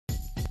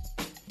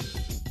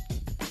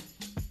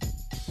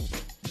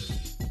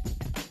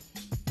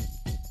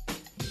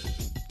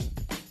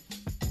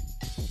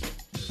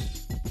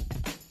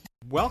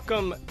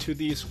Welcome to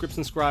the Scripts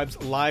and Scribes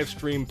live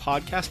stream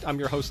podcast. I'm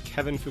your host,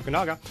 Kevin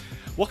Fukunaga.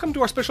 Welcome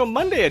to our special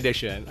Monday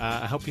edition.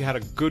 I hope you had a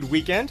good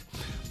weekend.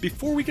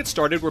 Before we get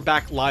started, we're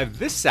back live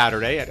this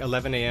Saturday at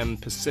 11 a.m.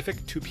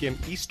 Pacific, 2 p.m.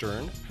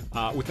 Eastern,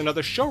 with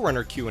another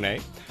showrunner Q&A.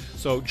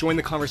 So join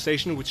the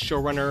conversation with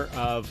showrunner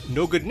of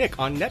No Good Nick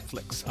on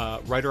Netflix,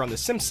 writer on The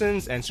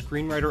Simpsons, and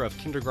screenwriter of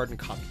Kindergarten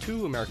Cop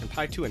 2, American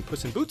Pie 2, and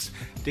Puss in Boots,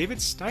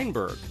 David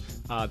Steinberg.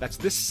 That's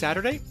this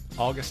Saturday,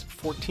 August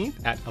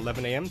 14th at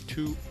 11 a.m.,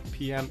 2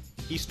 p.m.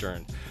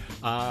 Eastern.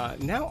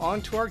 Now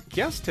on to our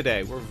guest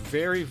today. We're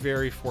very,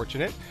 very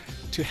fortunate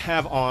to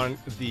have on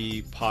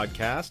the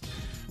podcast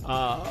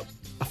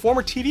a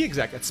former TV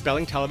exec at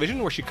Spelling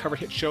Television, where she covered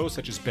hit shows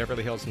such as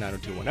Beverly Hills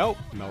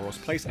 90210, Melrose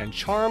Place, and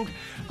Charmed,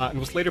 and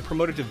was later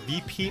promoted to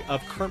VP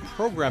of Current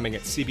Programming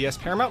at CBS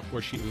Paramount,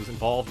 where she was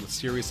involved with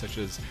series such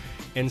as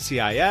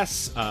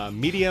NCIS,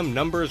 Medium,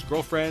 Numbers,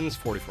 Girlfriends,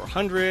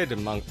 4400,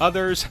 among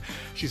others.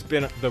 She's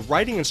been the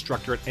writing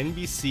instructor at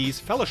NBC's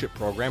fellowship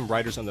program,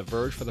 Writers on the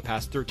Verge, for the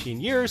past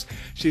 13 years.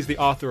 She's the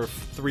author of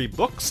 3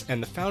 books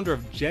and the founder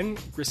of Jen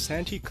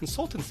Grisanti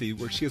Consultancy,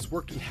 where she has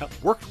worked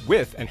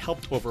with and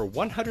helped over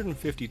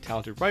 150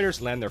 talented writers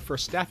land their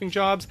first staffing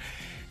jobs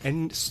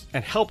and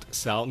helped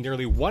sell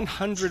nearly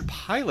 100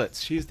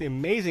 pilots. She's the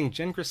amazing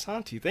Jen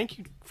Grisanti. Thank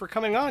you for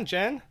coming on,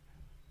 Jen.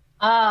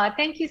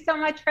 Thank you so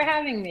much for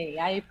having me.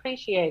 I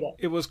appreciate it.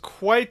 It was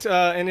quite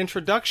an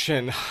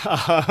introduction.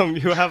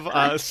 You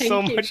have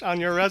so much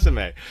on your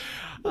resume,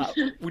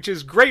 which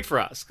is great for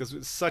us because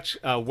it's such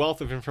a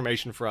wealth of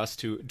information for us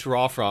to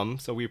draw from.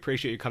 So we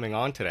appreciate you coming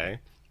on today.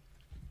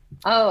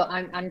 Oh,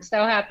 I'm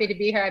so happy to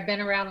be here. I've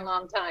been around a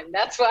long time.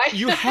 That's why.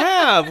 You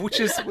have, which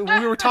is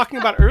we were talking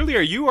about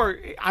earlier.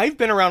 I've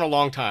been around a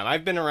long time.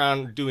 I've been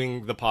around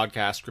doing the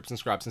podcast Scripts and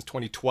Scribes since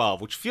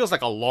 2012, which feels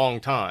like a long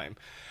time.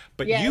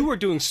 But yes. You were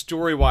doing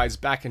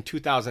Storywise back in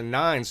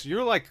 2009, so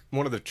you're like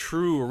one of the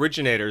true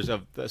originators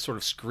of the sort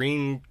of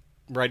screenwriting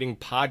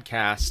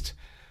podcast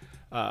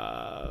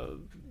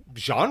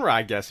genre,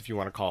 I guess, if you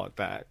want to call it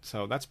that.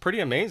 So that's pretty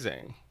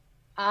amazing.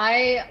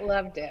 I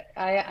loved it.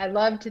 I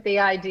loved the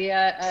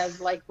idea of,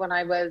 like, when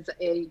I was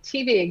a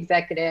TV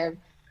executive,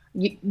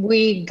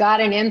 we got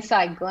an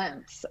inside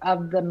glimpse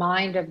of the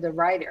mind of the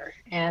writer.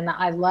 And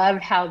I love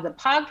how the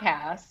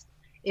podcast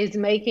is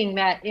making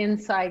that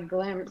inside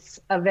glimpse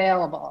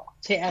available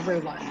to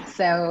everyone.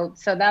 So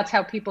that's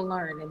how people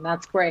learn, and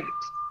that's great.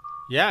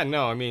 Yeah,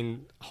 no, I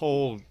mean, a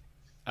whole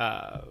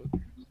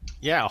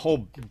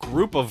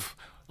group of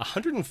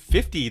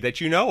 150 that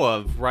you know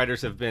of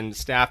writers have been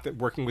staffed at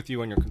working with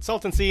you on your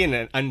consultancy, and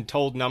an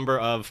untold number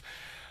of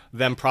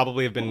them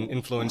probably have been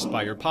influenced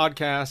by your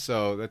podcast.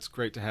 So that's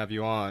great to have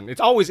you on. It's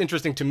always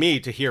interesting to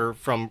me to hear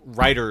from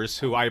writers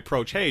who I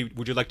approach, hey,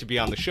 would you like to be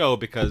on the show?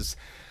 Because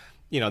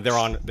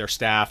they're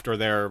staffed or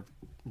they're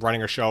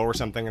running a show or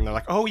something, and they're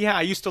like, oh yeah,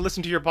 I used to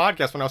listen to your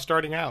podcast when I was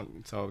starting out.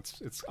 So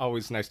it's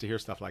always nice to hear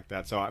stuff like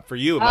that. So for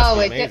you, it must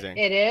be amazing.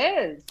 It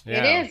is.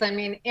 Yeah. It is. I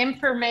mean,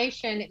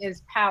 information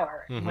is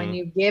power. Mm-hmm. When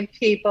you give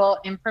people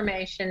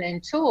information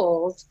and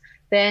tools,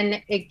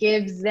 then it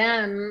gives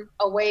them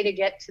a way to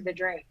get to the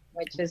dream,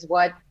 which is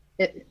what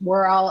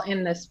we're all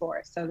in this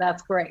for. So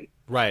that's great.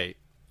 Right.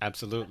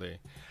 Absolutely.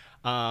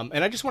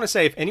 And I just want to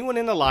say, if anyone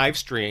in the live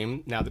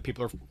stream, now that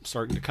people are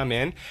starting to come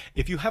in,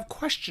 if you have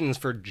questions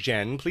for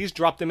Jen, please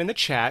drop them in the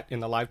chat,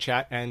 in the live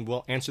chat, and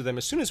we'll answer them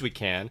as soon as we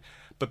can.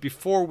 But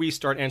before we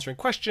start answering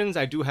questions,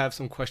 I do have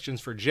some questions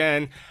for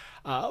Jen.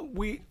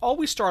 We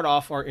always start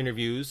off our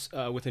interviews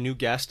with a new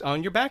guest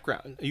on your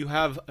background. You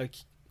have an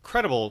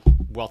incredible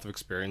wealth of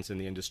experience in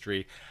the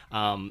industry,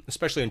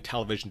 especially in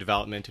television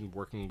development and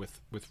working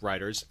with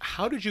writers.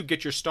 How did you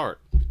get your start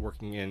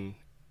working in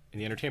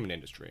the entertainment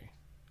industry?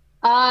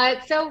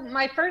 So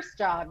my first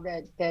job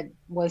that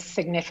was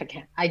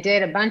significant, I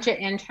did a bunch of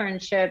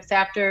internships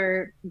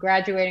after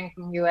graduating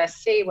from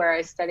USC, where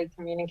I studied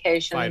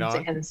communications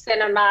and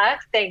cinema.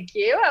 Thank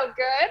you. Oh,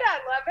 good. I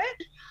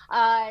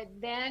love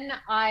it. Then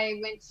I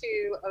went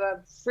to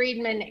a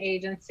Friedman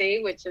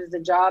agency, which is a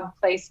job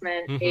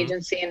placement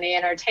agency in the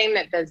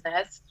entertainment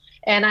business.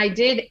 And I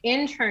did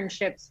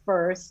internships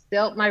first,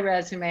 built my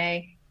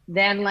resume,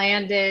 then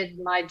landed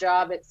my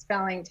job at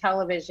Spelling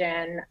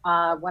Television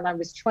when I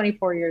was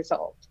 24 years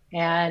old.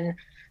 And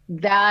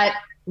that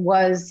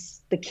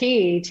was the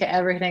key to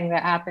everything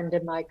that happened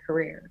in my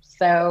career.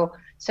 So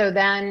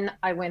then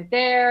I went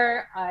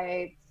there,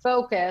 I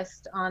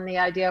focused on the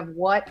idea of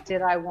what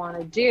did I want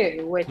to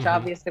do, which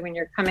obviously when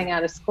you're coming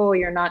out of school,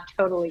 you're not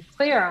totally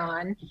clear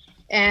on.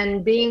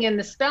 And being in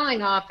the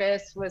spelling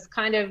office was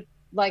kind of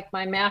like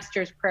my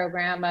master's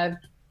program of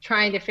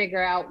trying to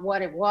figure out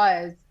what it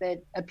was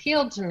that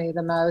appealed to me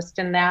the most.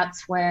 And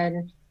that's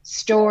when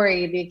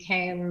story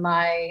became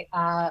my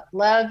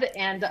love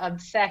and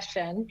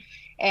obsession.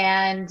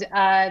 And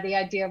the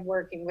idea of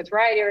working with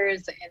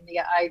writers and the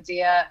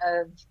idea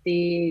of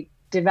the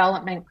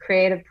development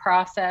creative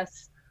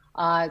process.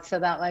 So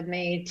that led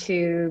me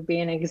to be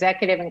an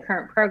executive in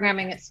current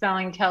programming at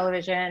Spelling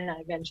Television.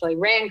 I eventually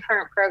ran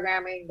current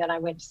programming. Then I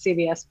went to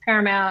CBS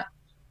Paramount,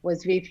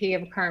 was VP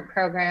of current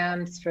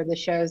programs for the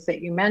shows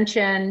that you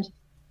mentioned.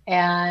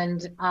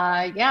 And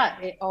yeah,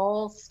 it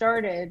all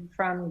started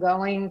from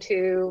going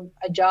to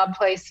a job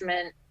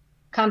placement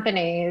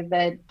company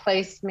that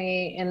placed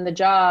me in the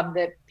job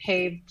that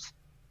paved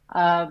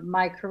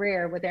my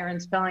career, with Aaron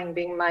Spelling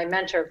being my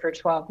mentor for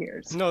 12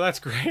 years. No, that's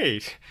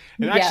great.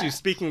 And actually,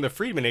 speaking of the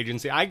Friedman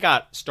Agency, I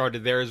got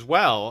started there as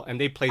well, and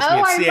they placed me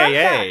at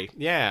CAA.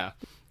 Yeah.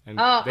 And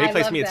they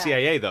placed me at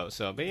CAA, though.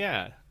 So, but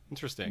yeah,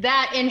 interesting.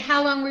 And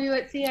how long were you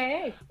at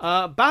CAA?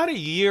 About a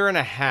year and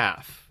a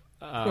half.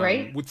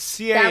 Great. With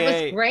CAA.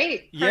 That was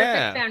great.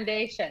 Perfect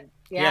foundation.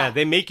 Yeah.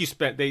 They make you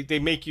they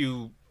make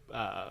you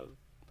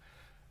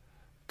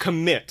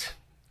commit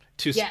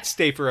to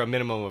stay for a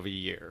minimum of a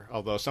year,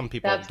 although some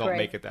people don't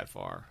make it that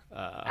far.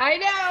 I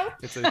know.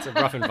 It's a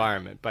rough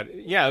environment, but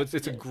yeah,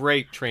 it's a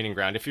great training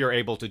ground. If you're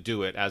able to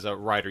do it as a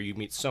writer, you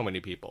meet so many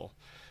people.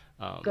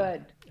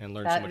 Good. And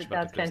learn so much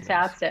about the business.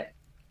 That's fantastic.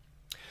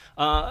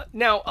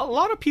 Now, a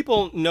lot of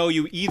people know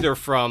you either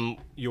from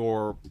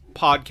your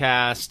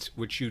podcast,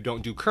 which you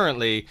don't do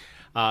currently,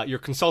 your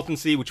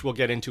consultancy, which we'll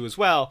get into as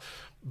well,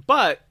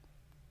 but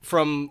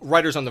from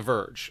Writers on the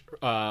Verge.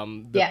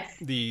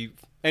 The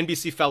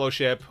NBC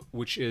Fellowship,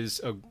 which is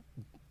a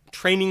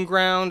training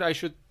ground,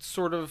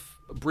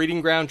 breeding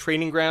ground,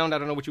 training ground, I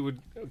don't know what you would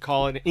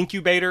call it, an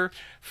incubator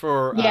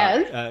for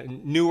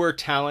newer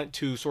talent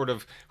who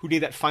need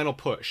that final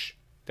push,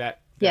 that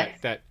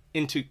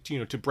into,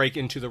 to break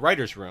into the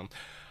writer's room.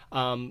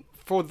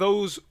 For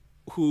those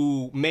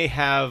who may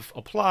have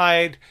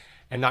applied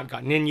and not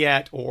gotten in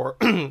yet, or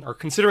are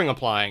considering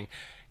applying,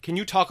 can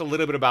you talk a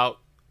little bit about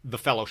the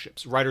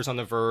fellowships? Writers on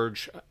the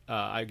Verge,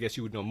 I guess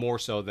you would know more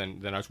so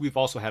than us. We've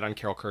also had on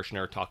Carol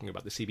Kirshner talking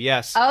about the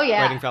CBS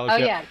Writing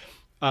Fellowship.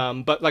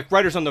 But like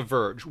Writers on the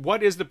Verge,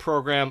 what is the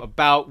program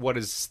about? What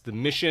is the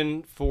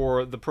mission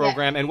for the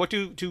program? And what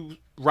do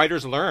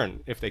writers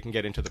learn if they can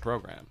get into the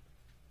program?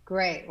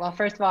 Great. Well,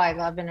 first of all, I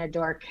love and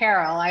adore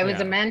Carol. I was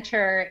a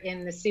mentor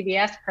in the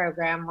CBS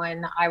program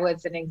when I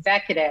was an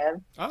executive.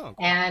 Oh, cool.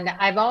 And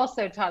I've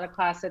also taught a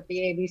class at the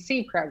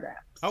ABC program.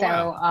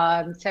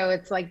 So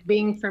it's like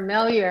being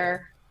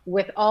familiar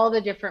with all the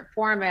different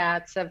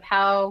formats of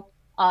how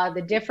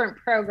the different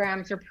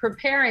programs are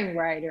preparing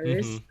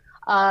writers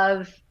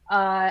of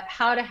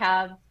how to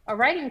have a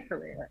writing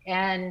career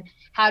and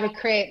how to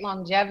create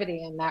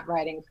longevity in that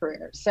writing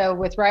career. So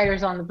with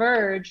Writers on the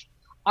Verge,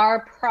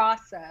 our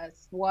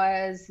process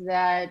was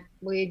that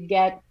we'd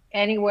get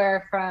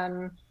anywhere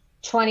from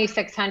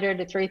 2,600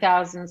 to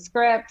 3,000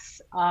 scripts.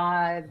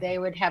 They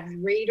would have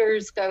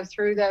readers go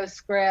through those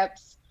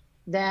scripts.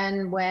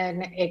 Then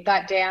when it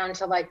got down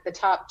to like the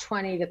top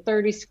 20 to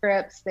 30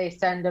 scripts, they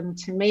send them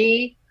to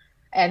me.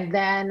 And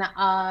then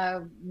I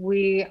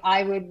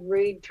would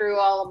read through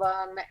all of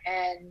them,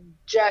 and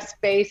just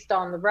based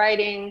on the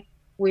writing,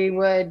 we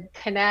would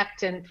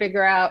connect and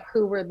figure out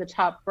who were the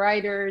top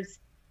writers.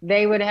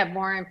 They would have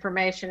more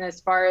information as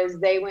far as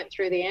they went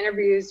through the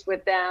interviews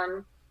with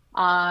them.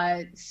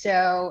 And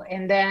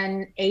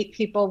then 8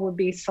 people would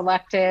be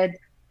selected,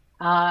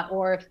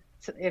 or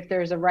if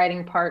there's a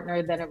writing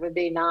partner, then it would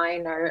be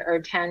 9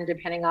 or 10,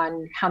 depending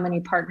on how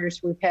many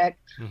partners we pick.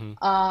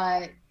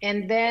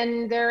 And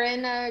then they're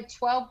in a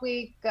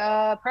 12-week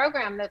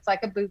program that's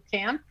like a boot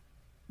camp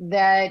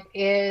that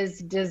is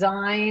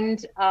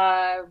designed,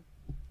 after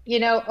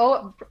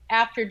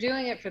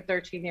doing it for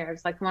 13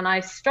 years. Like when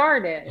I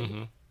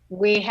started,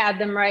 we had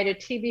them write a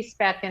TV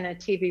spec and a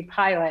TV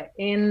pilot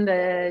in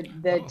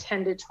the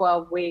 10 to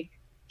 12 week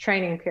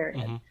training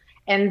period.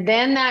 And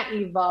then that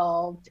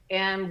evolved,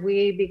 and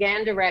we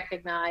began to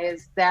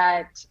recognize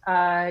that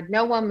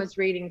no one was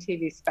reading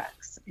TV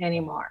specs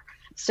anymore.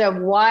 So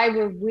why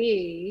were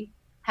we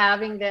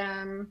having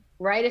them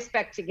write a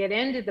spec to get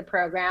into the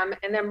program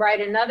and then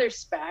write another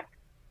spec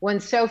when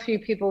so few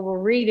people were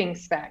reading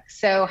specs?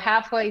 So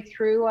halfway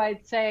through,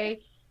 I'd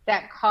say,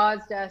 that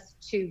caused us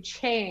to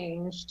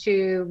change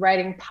to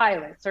writing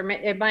pilots, or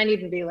it might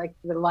even be like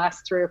the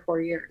last 3 or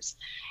 4 years.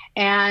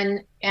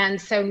 And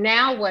so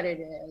now what it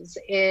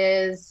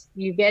is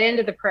you get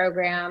into the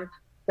program.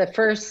 The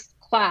first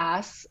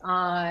class,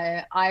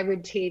 I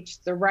would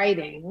teach the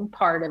writing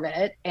part of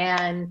it.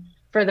 And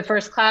for the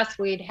first class,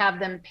 we'd have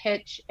them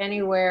pitch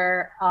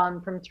anywhere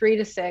from 3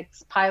 to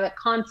 6 pilot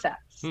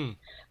concepts.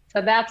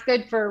 So that's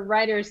good for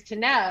writers to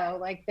know.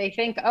 Like they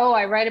think, oh,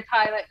 I write a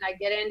pilot and I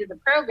get into the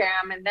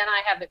program and then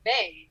I have it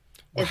made.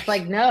 It's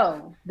like,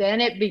 no, then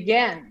it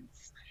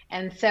begins.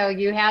 And so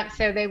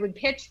they would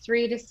pitch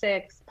 3 to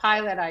 6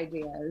 pilot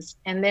ideas,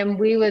 and then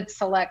we would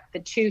select the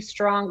 2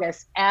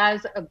 strongest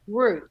as a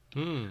group.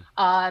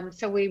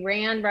 So we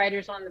ran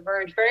Writers on the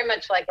Verge very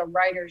much like a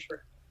writer's room.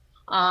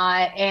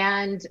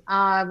 And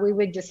we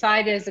would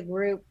decide as a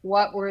group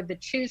what were the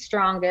 2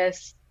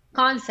 strongest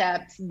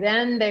concepts.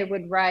 Then they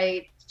would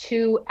write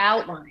 2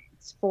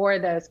 outlines for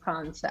those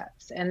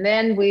concepts. And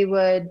then we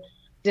would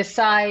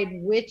decide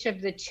which of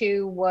the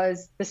 2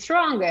 was the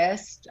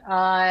strongest.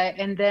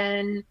 And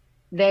then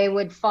they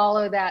would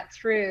follow that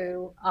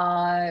through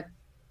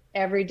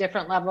every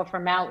different level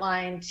from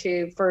outline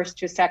to first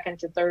to second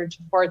to third to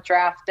fourth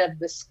draft of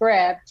the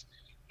script.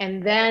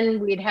 And then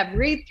we'd have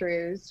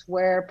read-throughs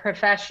where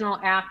professional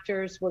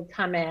actors would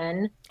come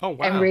in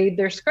and read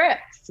their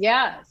scripts.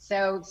 Yeah.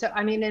 So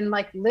I mean, and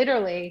like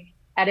literally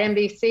at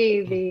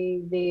NBC,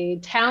 the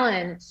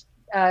talent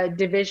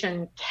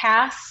division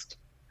cast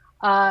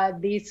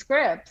these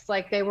scripts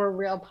like they were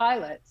real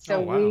pilots. So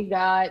we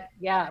got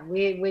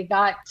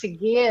to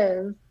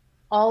give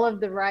all of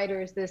the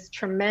writers this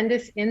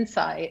tremendous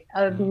insight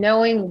of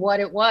knowing what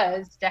it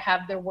was to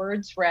have their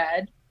words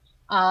read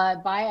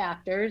by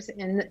actors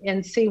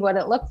and see what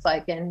it looks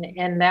like.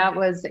 And that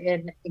was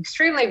an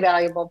extremely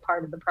valuable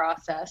part of the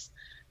process.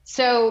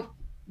 So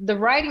the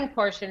writing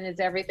portion is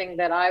everything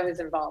that I was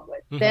involved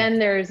with. Mm-hmm. Then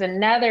there's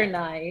another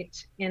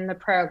night in the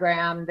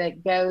program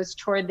that goes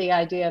toward the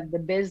idea of the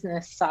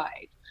business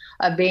side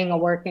of being a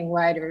working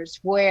writers,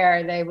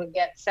 where they would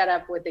get set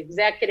up with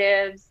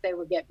executives, they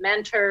would get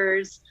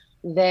mentors,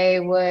 they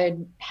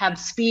would have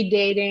speed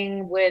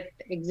dating with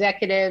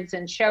executives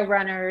and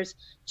showrunners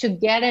to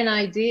get an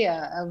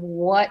idea of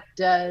what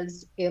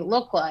does it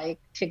look like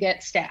to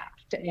get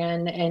staffed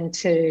and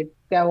to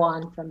go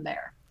on from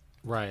there.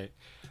 Right.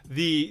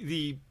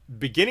 The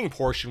beginning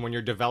portion when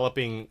you're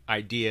developing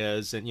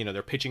ideas and,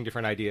 they're pitching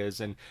different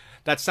ideas, and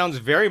that sounds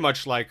very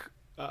much like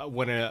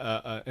when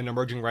an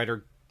emerging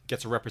writer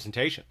gets a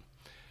representation.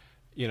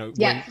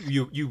 When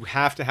you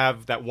have to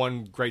have that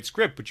one great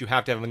script, but you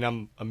have to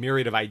have a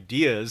myriad of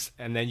ideas,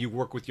 and then you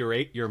work with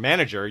your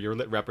manager, your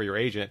lit rep or your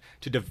agent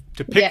to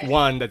pick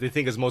one that they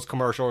think is most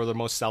commercial or the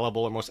most sellable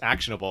or most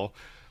actionable,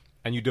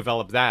 and you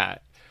develop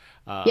that.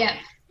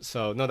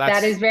 So no,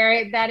 that is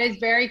very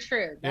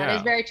true. That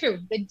is very true.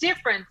 The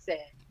difference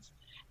is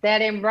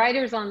that in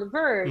Writers on the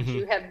Verge,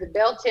 you have the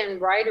built-in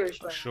writers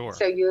room. Sure.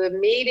 So you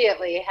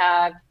immediately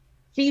have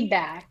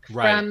feedback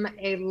from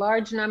a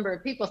large number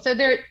of people. So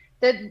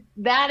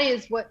that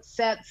is what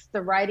sets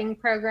the writing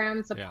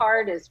programs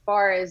apart as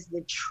far as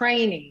the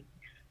training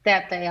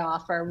that they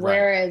offer.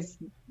 Whereas,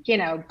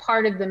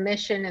 part of the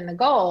mission and the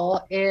goal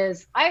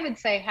is, I would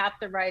say half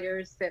the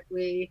writers that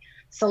we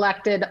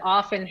selected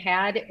often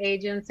had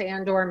agents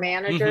and or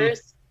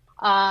managers.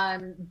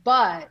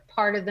 But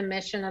part of the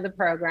mission of the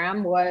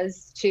program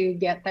was to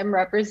get them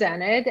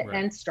represented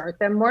and start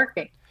them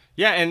working.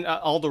 Yeah. And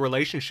all the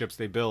relationships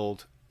they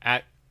build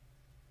at,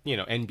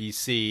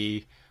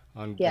 NBC,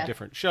 on the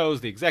different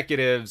shows, the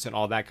executives and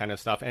all that kind of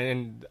stuff,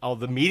 and all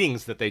the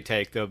meetings that they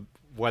take,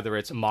 whether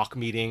it's a mock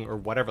meeting or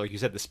whatever, like you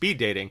said, the speed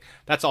dating,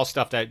 that's all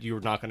stuff that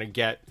you're not going to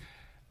get,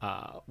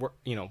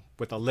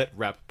 with a lit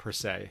rep per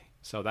se.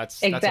 So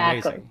that's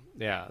amazing.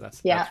 Yeah,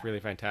 that's really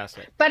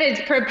fantastic. But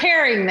it's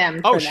preparing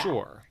them for that.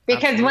 Sure.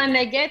 Because Absolutely. when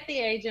they get the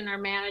agent or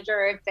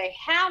manager, if they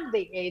have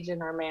the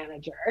agent or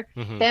manager,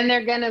 then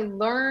they're going to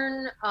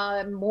learn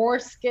more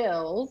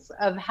skills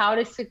of how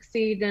to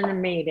succeed in a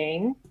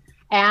meeting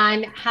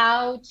and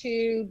how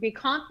to be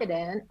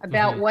confident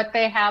about what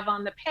they have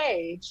on the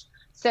page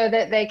so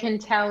that they can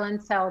tell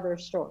and sell their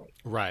story.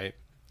 Right.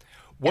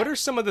 What are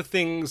some of the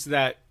things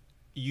that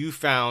you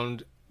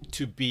found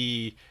to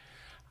be,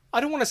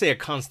 I don't want to say a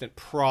constant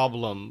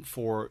problem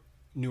for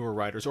newer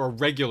writers or a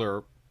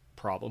regular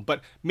problem,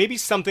 but maybe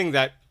something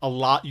that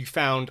you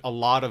found a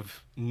lot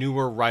of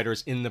newer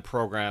writers in the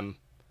program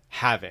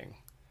having?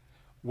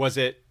 Was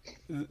it,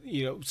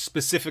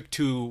 specific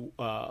to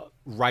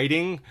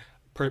writing?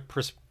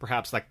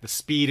 Perhaps like the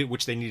speed at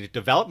which they need to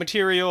develop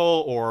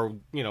material, or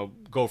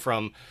go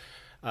from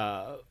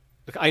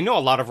I know a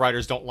lot of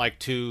writers don't like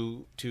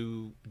to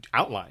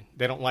outline,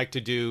 they don't like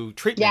to do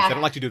treatments, they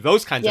don't like to do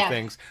those kinds of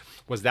things.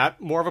 Was that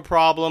more of a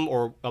problem,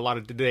 or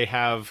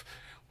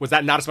was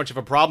that not as much of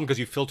a problem because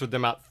you filtered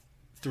them out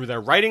through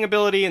their writing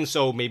ability, and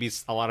so maybe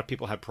a lot of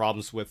people had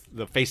problems with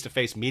the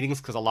face-to-face meetings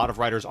because a lot of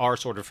writers are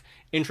sort of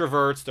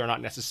introverts, they're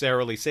not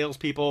necessarily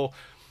salespeople?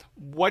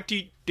 What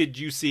did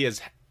you see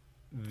as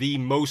the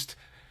most,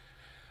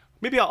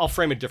 maybe I'll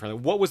frame it differently,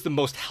 what was the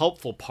most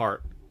helpful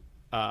part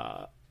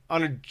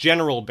on a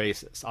general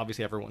basis,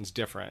 obviously everyone's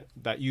different,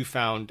 that you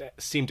found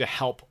seemed to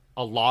help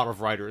a lot of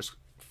writers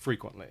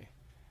frequently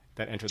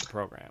that entered the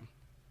program?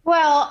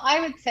 Well,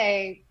 I would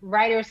say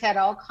writers had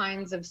all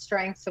kinds of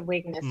strengths and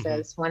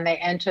weaknesses when they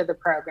enter the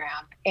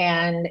program.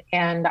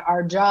 And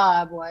our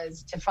job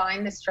was to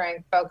find the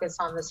strength, focus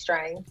on the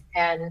strength,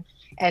 and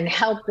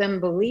help them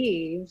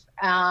believe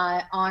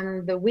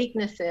on the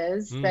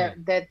weaknesses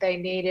that they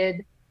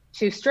needed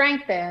to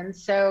strengthen.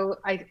 So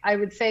I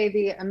would say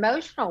the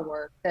emotional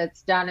work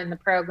that's done in the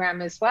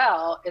program as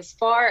well, as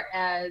far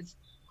as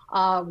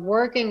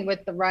working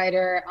with the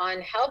writer on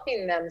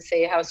helping them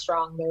see how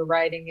strong their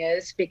writing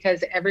is,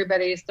 because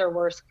everybody's their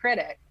worst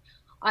critic.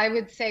 I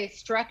would say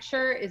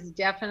structure is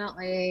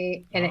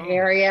definitely an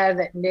area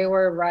that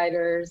newer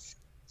writers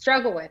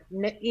struggle with,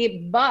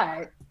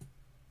 but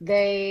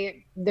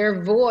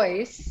their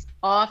voice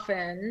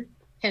often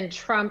can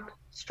trump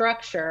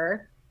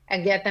structure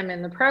and get them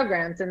in the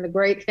programs. And the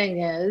great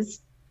thing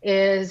is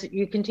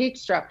you can teach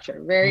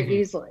structure very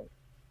easily.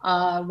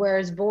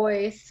 Whereas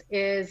voice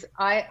is,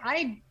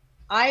 I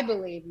I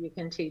believe you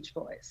can teach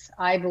voice.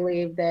 I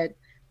believe that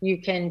you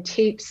can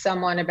teach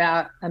someone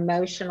about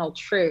emotional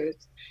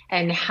truth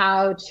and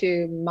how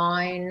to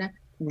mine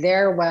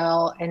their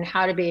well and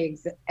how to be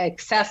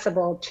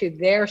accessible to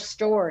their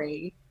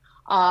story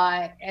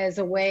as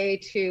a way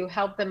to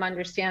help them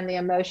understand the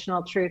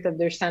emotional truth of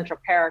their central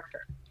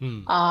character.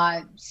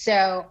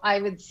 So I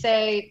would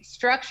say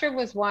structure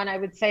was one. I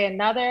would say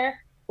another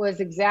was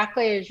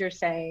exactly as you're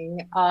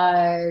saying.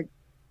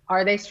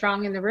 Are they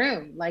strong in the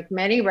room? Like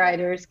many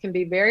writers can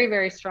be very,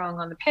 very strong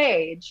on the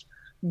page,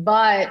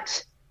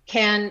 but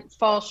can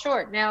fall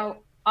short. Now,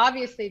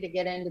 obviously, to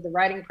get into the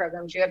writing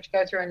programs, you have to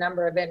go through a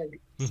number of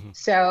interviews.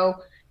 So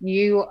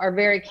you are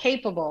very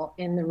capable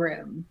in the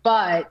room,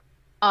 but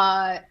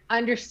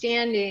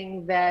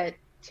understanding that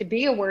to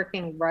be a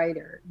working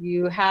writer,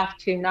 you have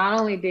to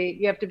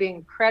you have to be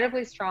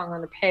incredibly strong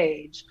on the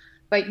page,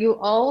 but you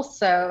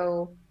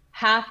also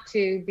have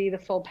to be the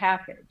full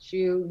package.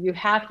 You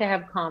have to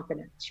have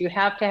confidence. You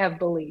have to have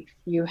belief.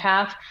 You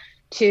have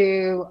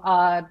to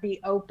be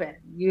open.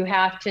 You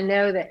have to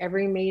know that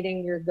every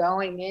meeting you're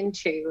going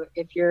into,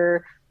 if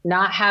you're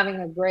not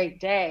having a great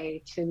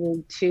day,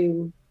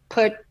 to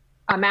put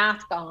a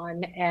mask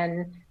on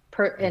and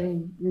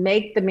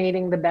make the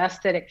meeting the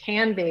best that it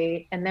can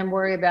be, and then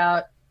worry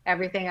about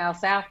everything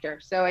else after.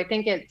 So I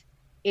think it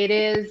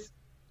is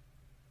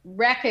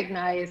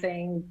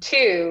recognizing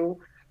too,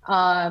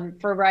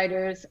 for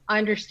writers,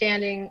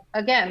 understanding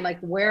again, like,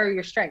 where are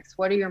your strengths?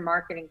 What are your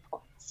marketing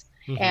points?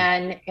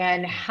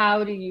 And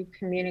how do you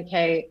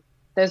communicate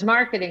those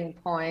marketing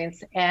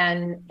points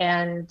and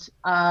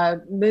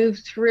move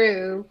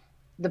through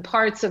the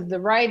parts of the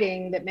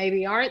writing that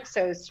maybe aren't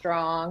so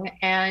strong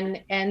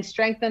and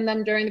strengthen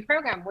them during the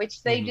program,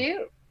 which they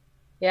do.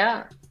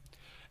 Yeah.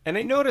 And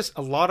I notice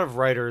a lot of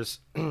writers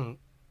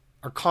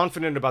are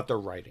confident about their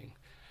writing,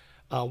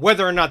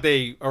 whether or not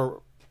they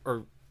are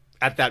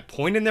at that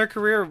point in their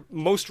career.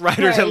 Most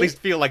writers at least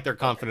feel like they're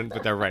confident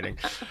with their writing.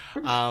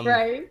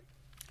 Right.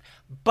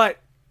 But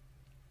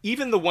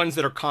even the ones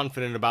that are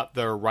confident about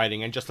their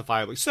writing, and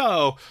justifiably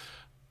so,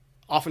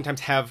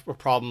 oftentimes have a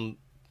problem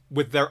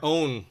with their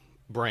own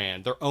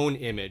brand, their own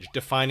image,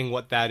 defining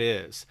what that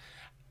is.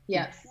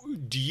 Yes.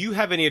 Do you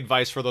have any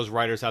advice for those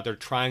writers out there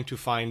trying to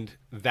find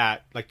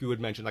that, like you would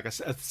mention, like a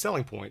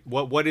selling point?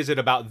 What is it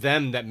about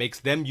them that makes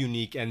them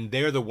unique, and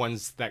they're the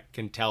ones that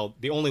can tell,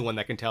 the only one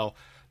that can tell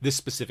this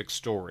specific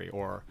story?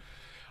 Or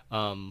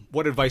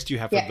what advice do you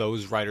have for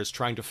those writers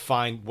trying to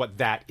find what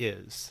that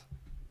is?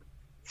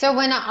 So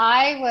when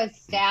I was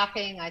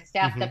staffing, I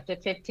staffed up to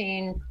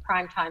 15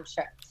 primetime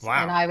shows.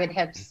 Wow. And I would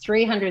have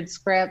 300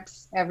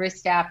 scripts every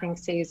staffing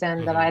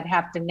season that I'd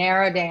have to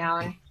narrow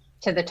down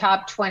to the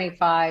top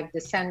 25 to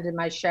send to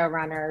my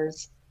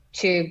showrunners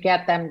to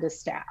get them to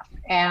staff.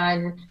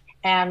 And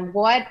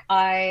what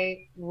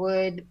I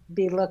would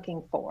be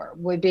looking for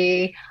would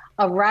be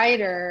a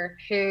writer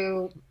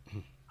who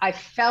I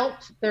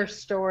felt their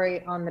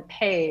story on the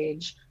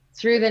page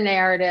through the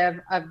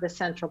narrative of the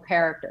central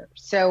character.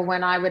 So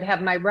when I would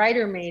have my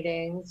writer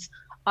meetings,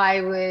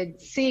 I would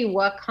see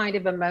what kind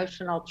of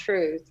emotional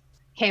truth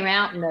came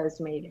out in those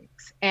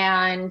meetings.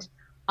 And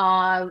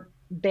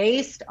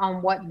based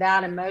on what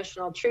that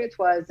emotional truth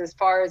was, as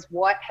far as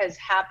what has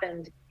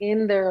happened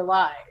in their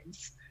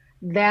lives,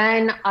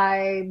 then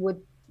I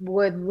would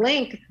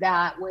link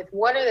that with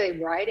what are they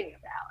writing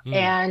about?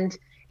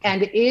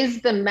 And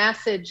is the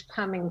message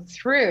coming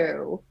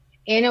through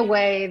in a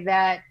way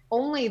that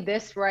only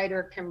this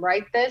writer can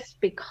write this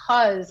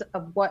because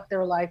of what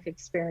their life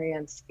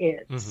experience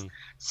is.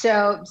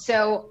 So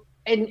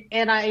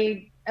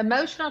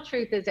emotional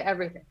truth is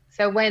everything.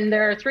 So when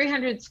there are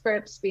 300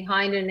 scripts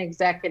behind an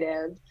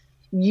executive,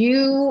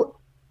 the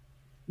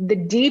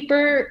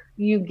deeper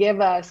you give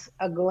us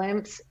a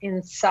glimpse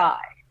inside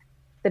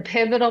the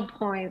pivotal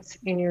points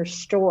in your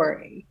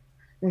story,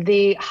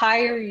 the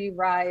higher you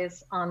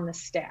rise on the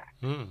stack.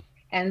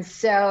 And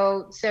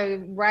so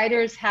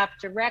writers have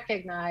to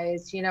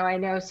recognize, I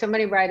know so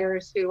many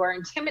writers who are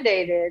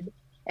intimidated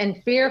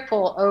and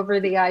fearful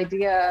over the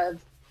idea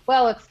of,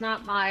 well, it's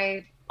not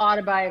my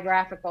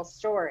autobiographical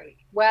story.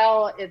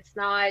 Well, it's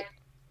not,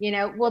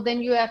 well,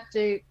 then you have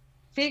to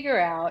figure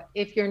out,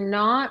 if you're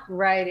not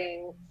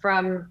writing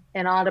from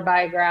an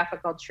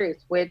autobiographical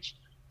truth, which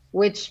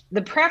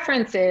the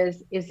preference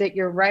is that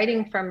you're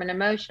writing from an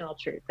emotional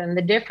truth. And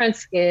the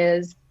difference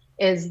is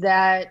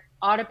that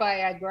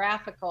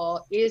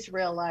autobiographical is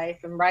real life,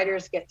 and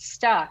writers get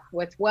stuck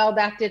with, well,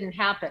 that didn't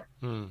happen.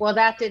 Well,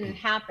 that didn't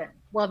happen.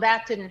 Well,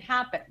 that didn't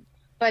happen.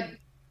 But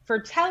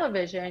for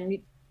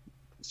television,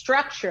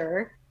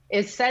 structure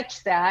is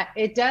such that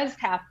it does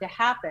have to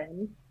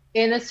happen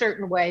in a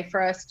certain way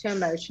for us to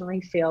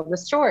emotionally feel the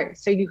story.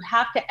 So you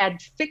have to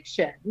add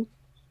fiction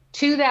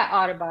to that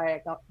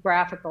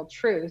autobiographical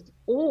truth,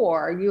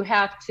 or you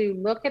have to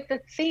look at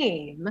the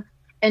theme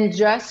and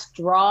just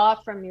draw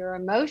from your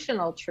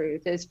emotional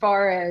truth, as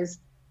far as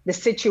the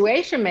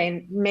situation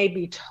may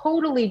be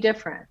totally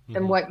different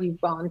than what you've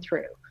gone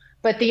through,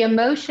 but the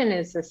emotion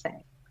is the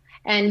same.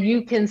 And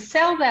you can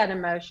sell that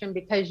emotion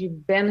because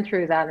you've been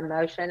through that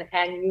emotion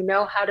and you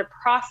know how to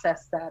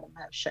process that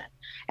emotion.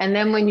 And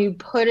then when you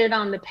put it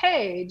on the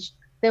page,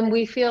 then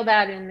we feel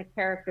that in the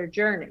character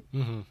journey.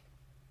 Mm-hmm.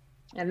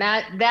 And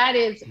that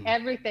is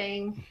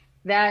everything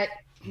that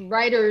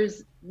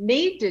writers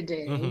need to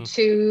do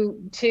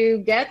mm-hmm. to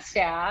get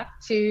staff,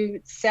 to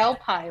sell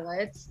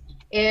pilots,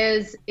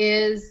 is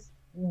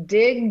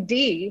dig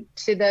deep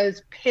to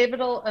those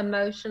pivotal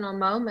emotional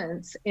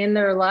moments in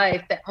their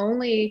life that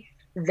only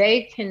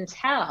they can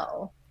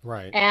tell,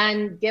 right,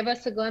 and give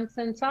us a glimpse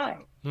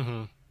inside.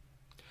 Mm-hmm.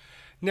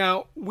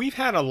 Now, we've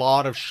had a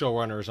lot of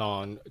showrunners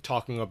on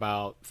talking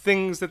about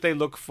things that they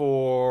look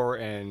for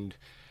and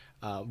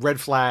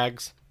red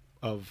flags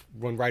of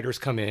when writers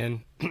come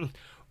in. Mm-hmm.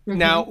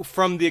 Now,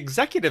 from the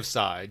executive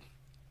side,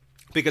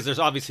 because there's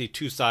obviously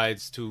two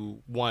sides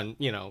to one,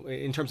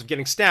 in terms of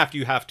getting staffed,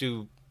 you have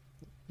to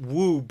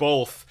woo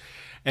both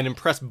and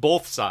impress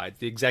both sides,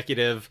 the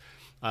executive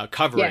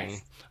covering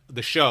yes.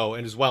 the show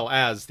and as well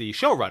as the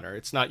showrunner.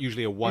 It's not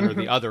usually a one mm-hmm.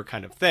 or the other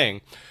kind of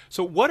thing.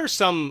 So what are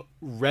some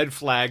red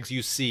flags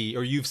you see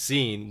or you've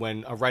seen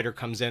when a writer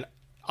comes in?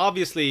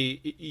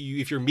 Obviously,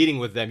 if you're meeting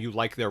with them, you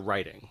like their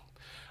writing.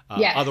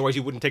 Yes. Otherwise,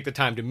 you wouldn't take the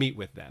time to meet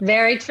with them.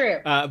 Very true.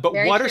 But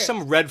Very what true. are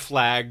some red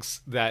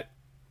flags that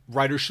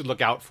writers should look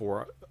out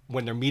for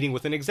when they're meeting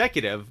with an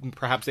executive?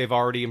 Perhaps they've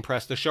already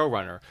impressed the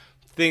showrunner.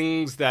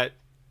 Things that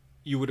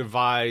you would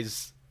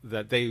advise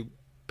that they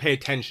pay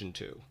attention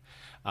to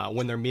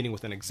when they're meeting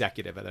with an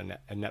executive at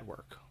a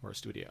network or a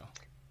studio?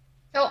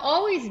 So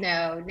always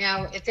know.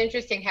 Now, it's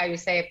interesting how you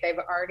say if they've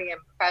already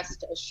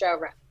impressed a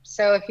showrunner.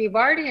 So if you've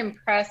already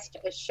impressed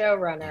a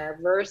showrunner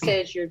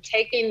versus you're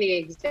taking the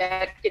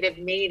executive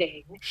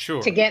meeting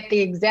sure. to get the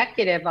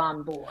executive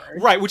on board.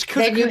 Right, which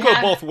could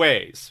go both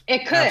ways.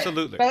 It could.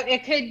 Absolutely. But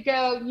it could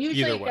go,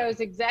 usually it goes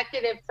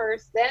executive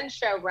first, then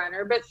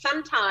showrunner. But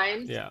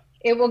sometimes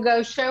it will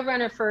go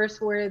showrunner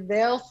first, where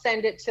they'll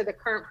send it to the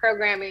current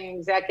programming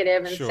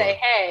executive and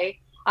say, hey,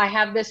 I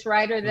have this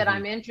writer that mm-hmm.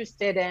 I'm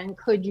interested in.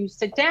 Could you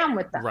sit down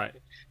with them? Right.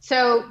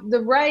 So the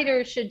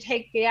writer should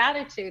take the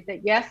attitude that,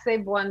 yes,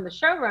 they've won the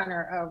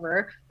showrunner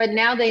over, but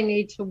now they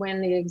need to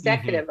win the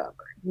executive mm-hmm.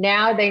 over.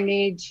 Now they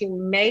need to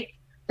make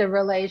the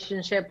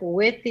relationship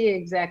with the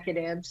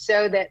executive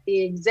so that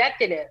the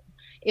executive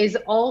is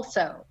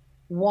also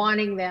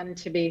wanting them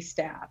to be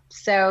staffed.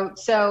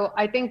 So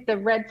I think the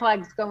red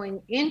flags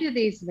going into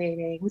these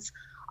meetings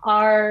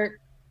are,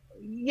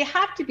 you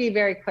have to be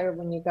very clear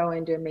when you go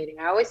into a meeting.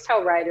 I always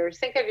tell writers,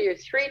 think of your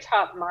 3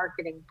 top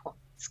marketing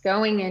points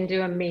going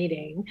into a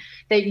meeting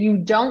that you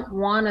don't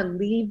want to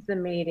leave the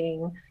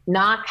meeting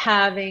not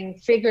having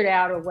figured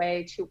out a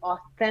way to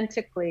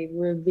authentically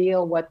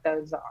reveal what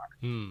those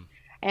are.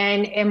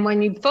 And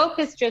when you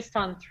focus just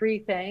on 3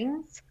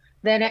 things,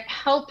 then it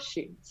helps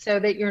you so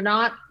that you're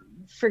not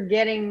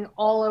forgetting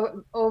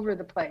all over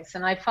the place.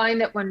 And I find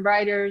that when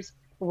writers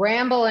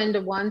ramble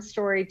into one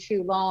story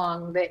too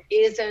long that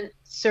isn't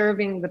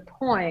serving the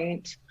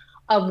point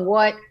of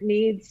what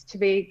needs to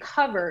be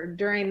covered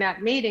during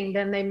that meeting,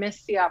 then they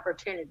miss the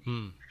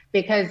opportunity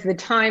because the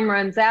time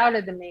runs out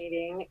of the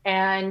meeting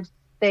and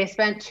they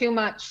spent too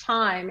much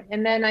time.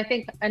 And then I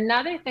think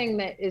another thing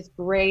that is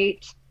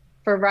great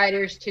for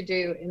writers to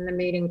do in the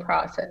meeting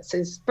process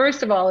is,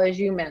 first of all, as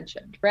you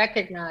mentioned,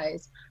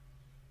 recognize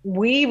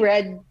we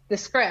read the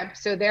script,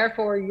 so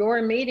therefore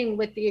you're meeting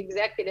with the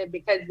executive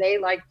because they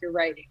like your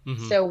writing.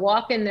 Mm-hmm. So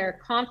walk in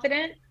there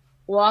confident,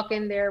 walk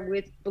in there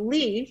with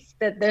belief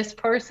that this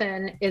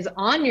person is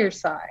on your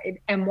side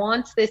and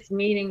wants this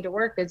meeting to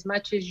work as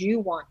much as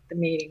you want the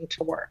meeting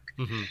to work.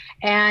 Mm-hmm.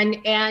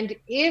 And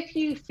if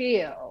you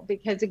feel,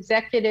 because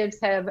executives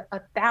have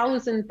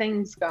 1,000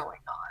 things going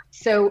on,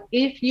 so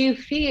if you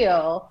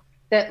feel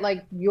that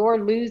like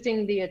you're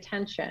losing the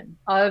attention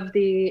of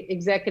the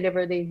executive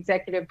or the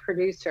executive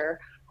producer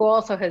who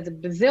also has a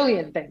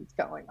bazillion things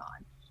going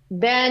on,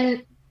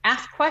 then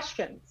ask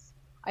questions.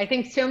 I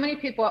think so many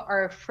people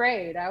are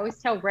afraid. I always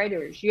tell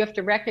writers, you have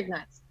to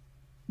recognize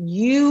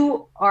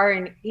you are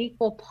an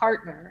equal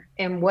partner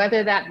in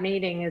whether that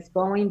meeting is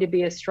going to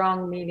be a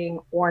strong meeting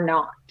or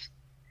not.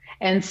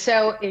 And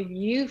so if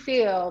you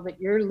feel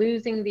that you're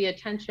losing the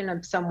attention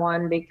of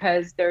someone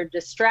because they're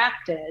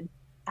distracted,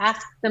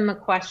 ask them a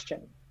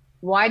question.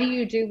 Why do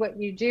you do what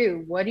you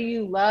do? What do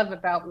you love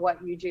about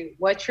what you do?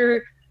 What's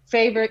your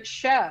favorite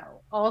show?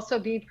 Also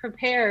be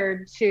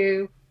prepared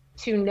to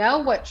know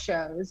what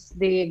shows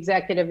the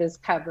executive is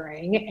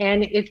covering.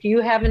 And if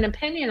you have an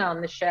opinion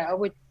on the show,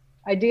 which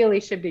ideally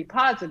should be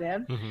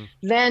positive, mm-hmm.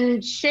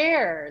 then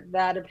share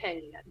that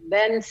opinion.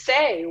 Then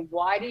say,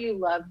 why do you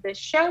love this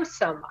show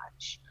so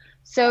much?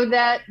 So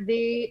that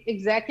the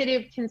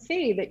executive can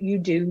see that you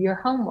do your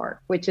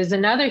homework, which is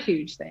another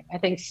huge thing. I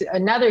think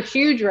another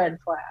huge red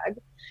flag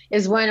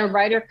is when a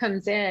writer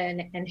comes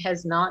in and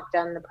has not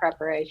done the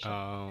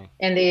preparation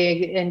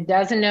and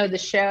doesn't know the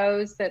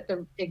shows that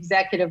the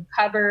executive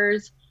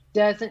covers,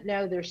 doesn't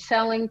know their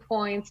selling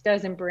points,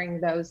 doesn't bring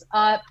those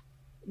up.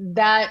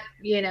 That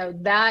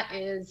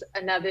is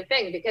another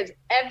thing, because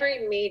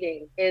every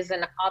meeting is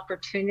an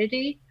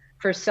opportunity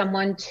for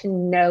someone to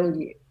know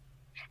you.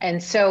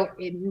 And so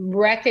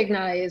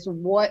recognize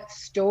what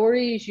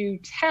stories you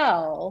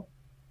tell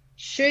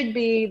should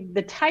be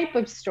the type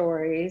of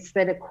stories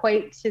that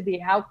equate to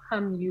the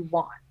outcome you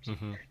want.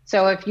 Mm-hmm.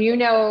 So if you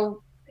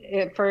know,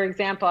 for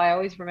example, I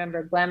always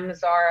remember Glenn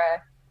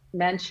Mazzara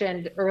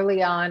mentioned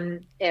early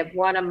on at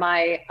one of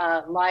my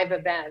live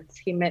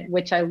events,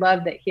 which I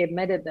love that he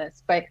admitted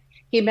this, but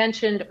he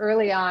mentioned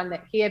early on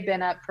that he had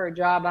been up for a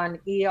job on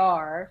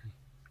ER,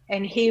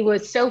 and he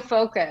was so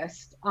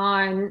focused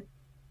on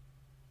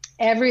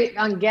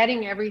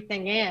getting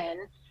everything in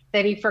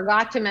that he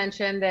forgot to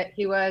mention that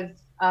he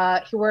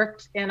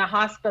worked in a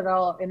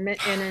hospital in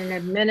an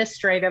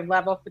administrative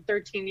level for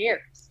 13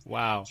 years.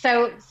 Wow.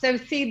 So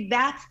see,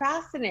 that's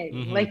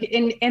fascinating.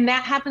 Mm-hmm. And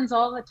that happens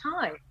all the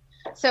time.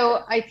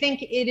 So I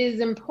think it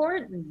is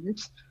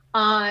important,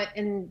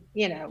 and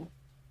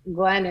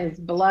Glenn is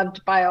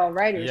beloved by all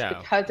writers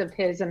because of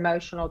his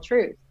emotional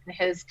truth and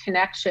his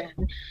connection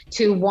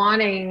to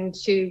wanting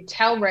to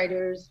tell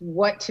writers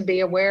what to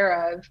be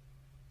aware of,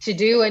 to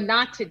do and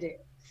not to do.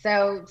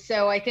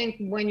 So I think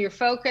when you're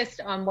focused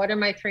on what are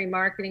my 3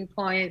 marketing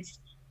points,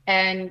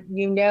 and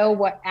you know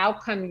what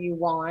outcome you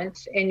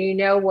want, and you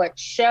know what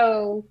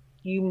show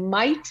you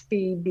might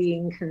be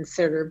being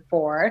considered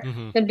for,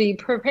 mm-hmm. then be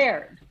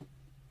prepared.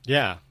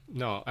 Yeah,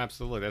 no,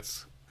 absolutely.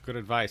 That's good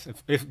advice.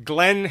 If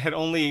Glenn had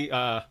only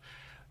gotten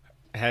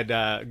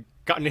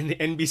in the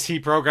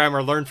NBC program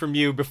or learned from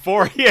you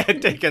before he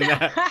had taken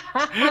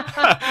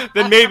that,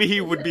 then maybe he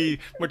would be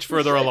much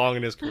further along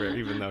in his career,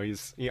 even though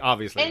he's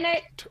obviously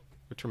a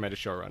tremendous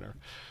showrunner.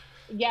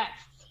 Yes,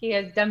 he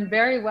has done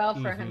very well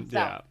for mm-hmm,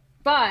 himself. Yeah.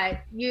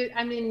 But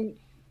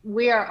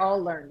we are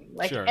all learning.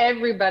 Sure.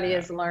 Everybody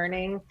is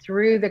learning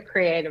through the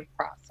creative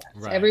process.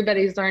 Right.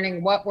 Everybody's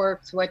learning what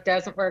works, what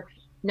doesn't work.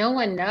 No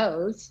one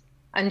knows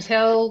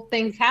until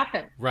things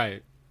happen.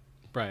 Right.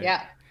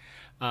 Yeah.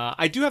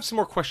 I do have some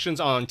more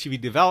questions on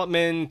TV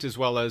development, as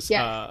well as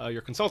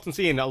your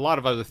consultancy and a lot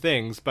of other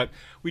things, but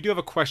we do have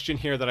a question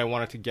here that I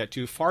wanted to get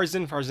to.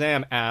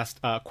 Farzam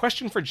asked,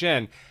 question for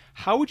Jen,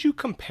 how would you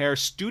compare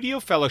studio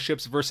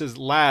fellowships versus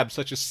labs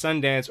such as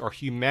Sundance or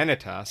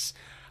Humanitas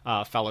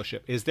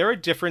fellowship? Is there a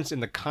difference in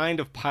the kind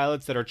of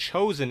pilots that are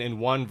chosen in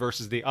one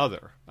versus the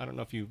other? I don't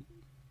know if you...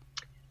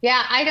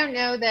 Yeah, I don't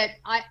know that.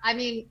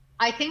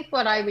 I think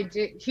what I would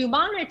do,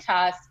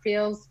 Humanitas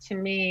feels to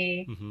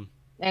me, mm-hmm.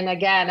 and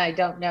again, I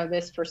don't know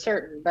this for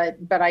certain,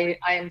 but I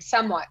am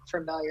somewhat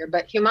familiar,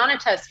 but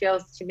Humanitas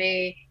feels to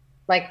me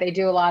like they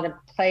do a lot of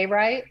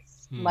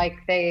playwrights, like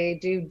they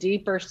do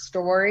deeper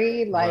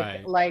story,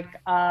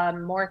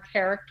 more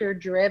character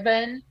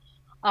driven.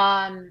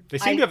 They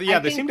seem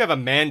to have a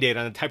mandate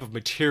on the type of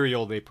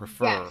material they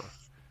prefer.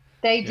 Yes,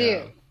 they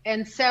do.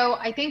 And so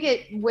I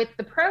think with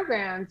the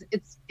programs,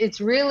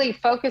 it's really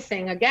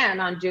focusing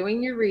again on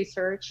doing your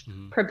research,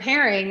 mm-hmm.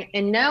 preparing,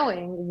 and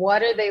knowing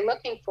what are they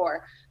looking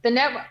for.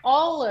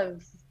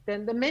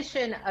 The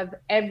mission of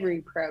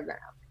every program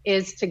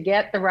is to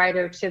get the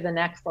writer to the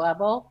next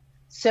level,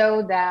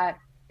 so that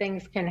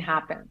things can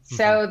happen, mm-hmm.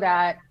 so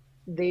that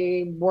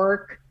the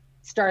work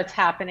starts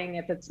happening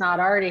if it's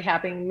not already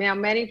happening. Now,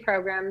 many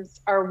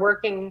programs are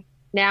working.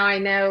 Now I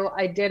know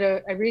I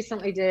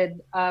recently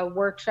did a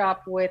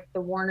workshop with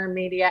the Warner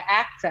Media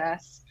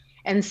Access,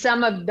 and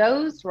some of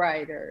those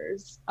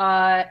writers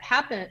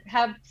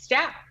have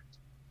staff.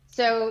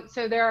 So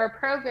there are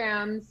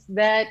programs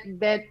that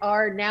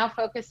are now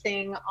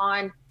focusing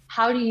on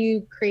how do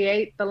you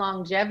create the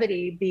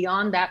longevity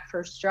beyond that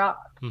first job,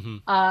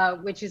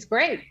 mm-hmm. Which is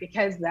great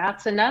because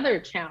that's another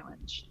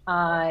challenge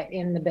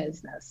in the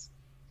business.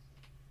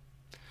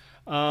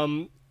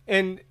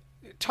 And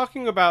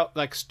talking about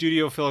like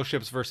studio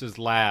fellowships versus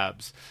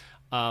labs,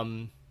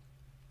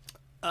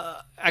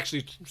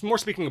 actually more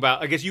speaking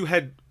about, I guess you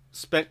had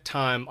spent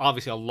time,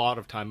 obviously a lot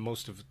of time,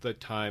 most of the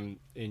time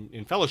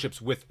in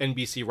fellowships with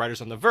NBC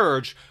Writers on the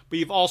Verge, but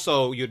you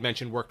had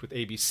mentioned worked with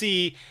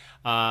ABC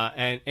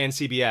and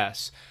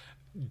CBS.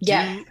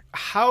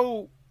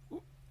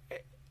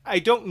 I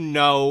don't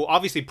know.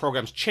 Obviously,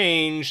 programs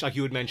change. Like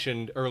you had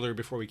mentioned earlier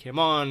before we came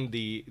on,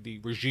 the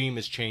regime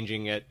is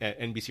changing at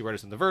NBC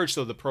Writers on the Verge,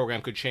 so the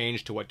program could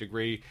change. To what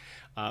degree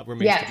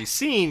remains to be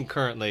seen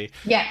currently.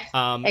 Yes,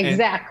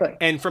 exactly.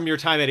 And from your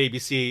time at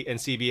ABC and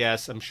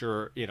CBS, I'm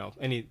sure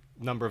any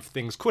number of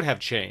things could have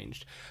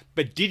changed.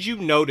 But did you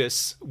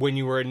notice when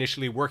you were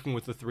initially working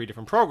with the 3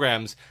 different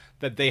programs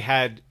that they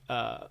had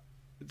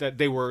that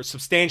they were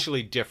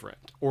substantially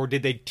different, or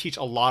did they teach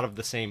a lot of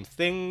the same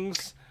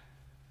things?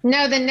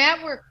 No, the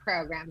network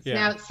programs. Yeah.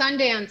 Now,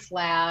 Sundance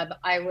Lab,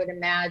 I would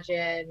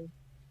imagine,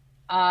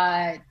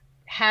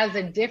 has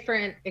a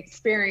different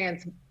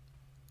experience,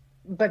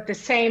 but the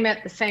same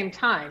at the same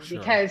time. Sure.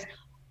 Because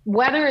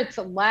whether it's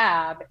a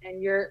lab,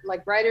 and you're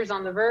like Writers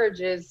on the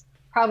Verge is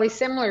probably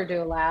similar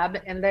to a lab,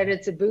 and that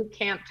it's a boot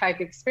camp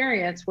type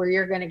experience where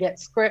you're going to get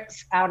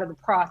scripts out of the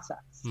process.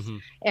 Mm-hmm.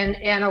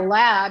 And a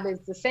lab is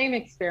the same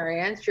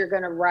experience. You're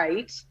going to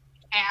write,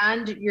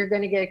 and you're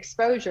going to get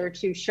exposure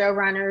to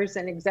showrunners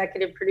and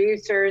executive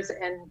producers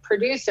and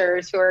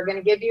producers who are going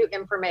to give you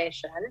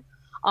information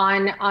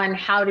on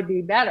how to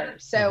be better.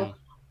 So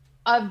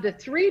of the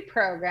 3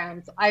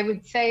 programs, I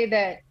would say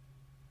that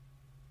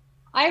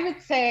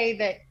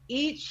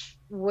each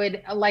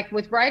would, like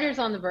with Writers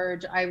on the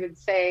Verge, I would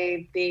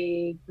say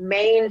the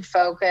main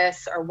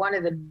focus, or one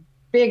of the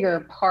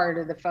bigger part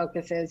of the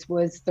focuses,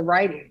 was the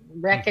writing,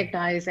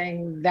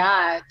 recognizing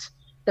that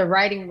the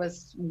writing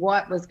was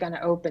what was going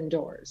to open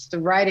doors. The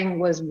writing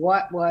was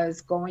what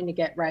was going to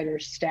get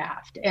writers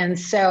staffed. And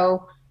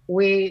so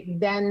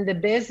then the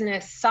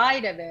business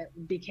side of it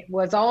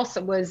was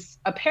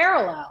a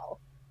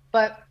parallel,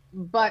 but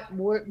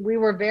we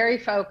were very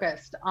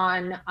focused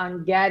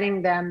on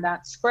getting them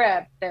that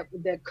script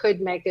that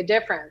could make a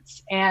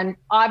difference. And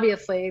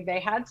obviously they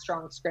had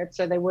strong scripts,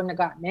 so they wouldn't have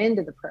gotten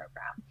into the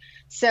program.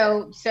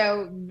 So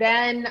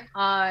then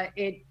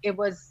it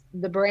was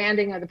the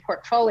branding of the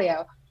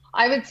portfolio.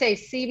 I would say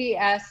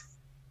CBS,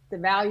 the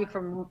value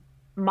from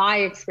my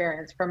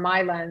experience, from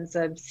my lens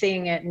of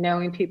seeing it,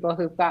 knowing people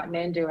who've gotten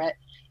into it,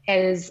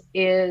 is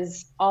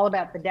all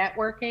about the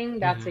networking.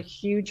 That's a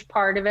huge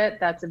part of it.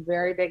 That's a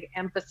very big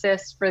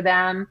emphasis for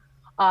them.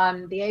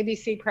 The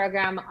ABC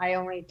program, I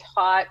only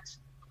taught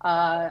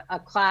a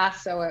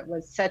class, so it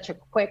was such a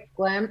quick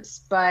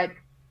glimpse, but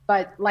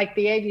like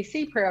the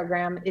ABC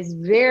program is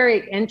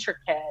very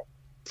intricate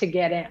to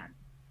get in.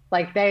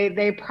 Like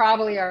they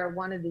probably are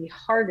one of the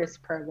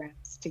hardest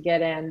programs to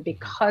get in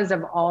because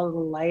of all the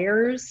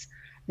layers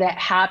that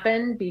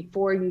happen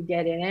before you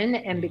get in,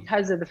 and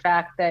because of the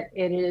fact that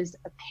it is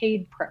a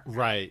paid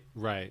program.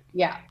 Right.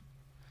 Yeah.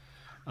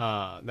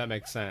 That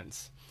makes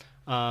sense.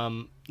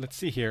 Let's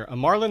see here.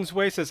 Marlon's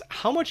Way says,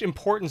 how much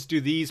importance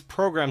do these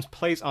programs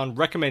place on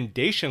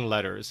recommendation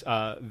letters?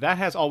 That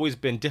has always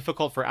been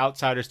difficult for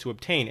outsiders to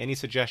obtain. Any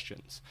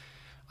suggestions?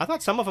 I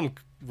thought some of them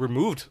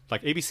removed,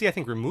 like ABC, I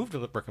think removed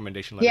the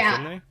recommendation letters,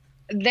 didn't they?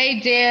 They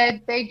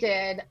did.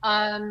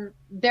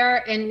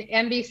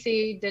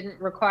 NBC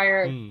didn't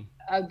require,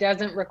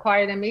 doesn't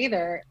require them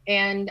either.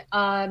 And,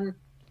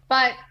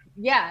 but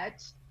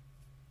yet,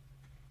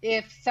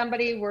 if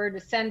somebody were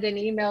to send an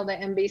email to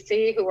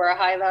NBC, who are a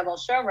high-level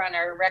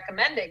showrunner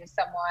recommending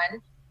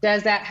someone,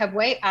 does that have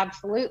weight?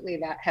 Absolutely,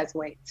 that has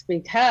weight,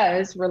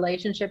 because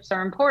relationships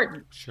are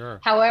important. Sure.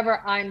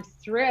 However, I'm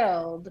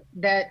thrilled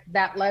that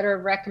that letter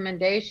of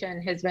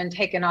recommendation has been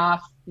taken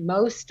off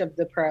most of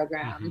the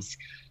programs,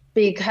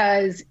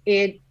 because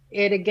it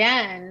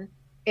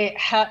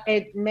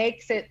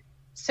makes it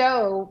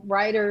so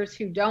writers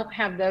who don't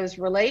have those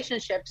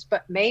relationships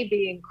but may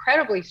be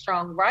incredibly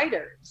strong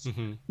writers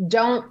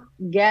don't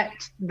get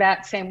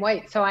that same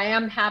weight. So I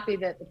am happy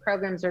that the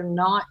programs are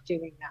not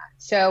doing that.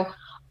 So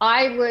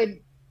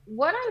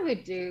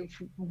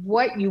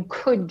what you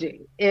could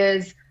do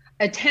is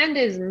attend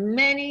as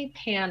many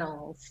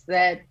panels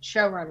that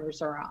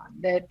showrunners are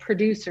on, that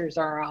producers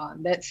are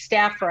on, that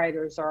staff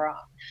writers are on,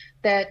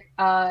 that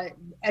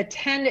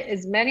attend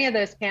as many of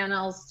those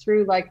panels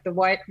through like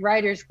the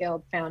Writers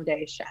Guild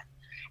Foundation,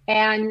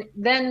 and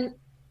then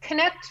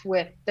connect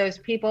with those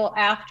people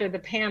after the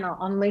panel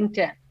on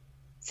LinkedIn.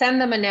 Send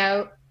them a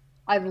note.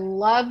 I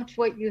loved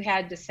what you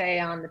had to say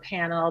on the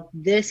panel.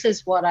 This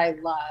is what I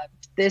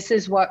loved. This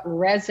is what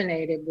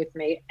resonated with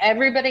me.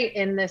 Everybody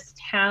in this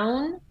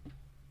town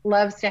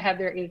loves to have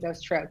their ego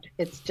stroked.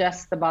 It's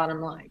just the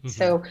bottom line.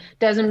 So it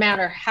doesn't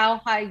matter how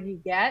high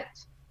you get,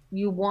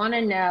 you want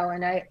to know.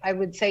 And I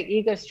would say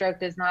ego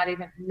stroked is not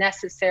even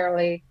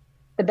necessarily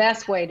the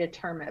best way to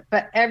term it,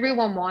 but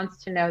everyone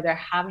wants to know they're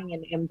having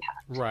an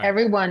impact. Right.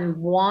 Everyone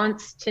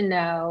wants to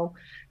know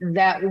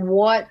that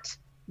what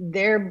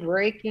they're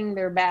breaking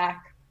their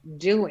back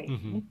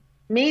doing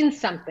means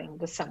something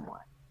to someone.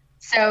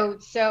 So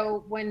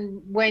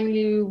when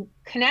you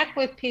connect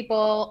with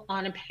people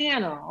on a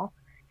panel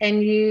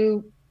and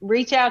you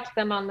reach out to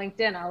them on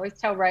LinkedIn, I always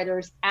tell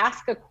writers,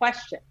 ask a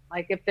question.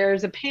 Like if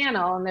there's a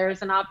panel and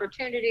there's an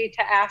opportunity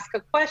to ask a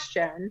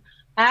question,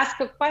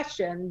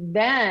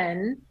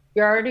 then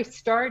you're already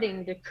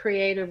starting to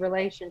create a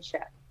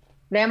relationship.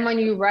 Then when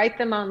you write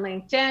them on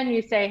LinkedIn,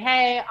 you say,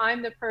 hey,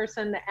 I'm the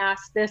person that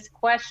asked this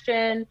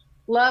question.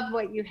 Love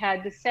what you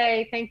had to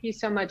say. Thank you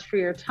so much for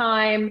your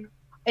time.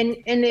 And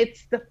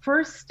it's the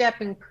first step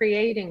in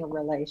creating a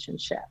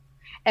relationship.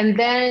 And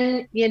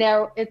then,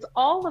 it's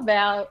all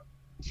about,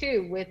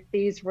 too, with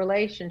these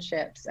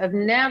relationships of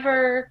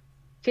never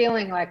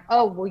feeling like,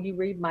 oh, will you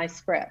read my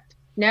script?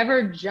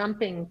 Never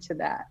jumping to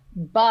that,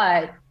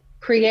 but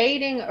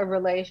creating a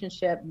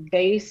relationship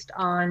based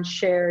on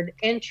shared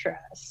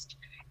interest.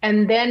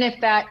 And then if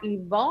that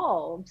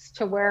evolves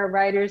to where a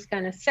writer's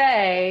going to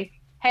say,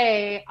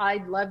 hey,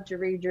 I'd love to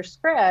read your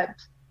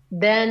script,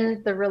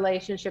 then the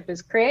relationship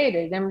is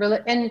created.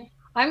 And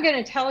I'm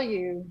going to tell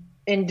you,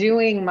 in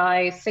doing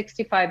my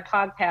 65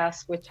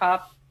 podcasts with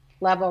top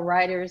level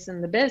writers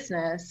in the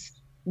business,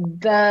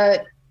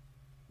 the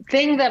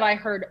thing that I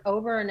heard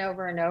over and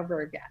over and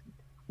over again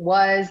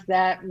was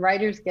that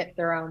writers get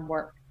their own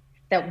work,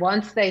 that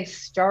once they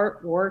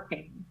start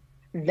working,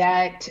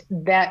 that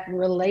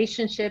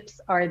relationships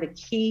are the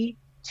key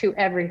to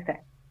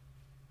everything.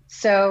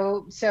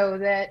 So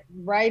that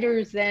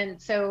writers then,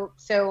 so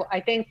I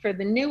think for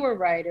the newer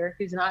writer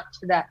who's not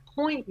to that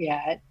point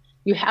yet,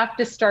 you have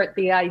to start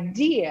the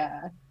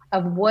idea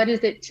of what is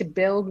it to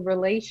build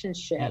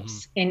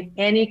relationships in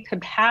any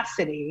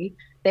capacity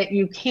that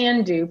you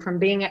can do from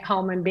being at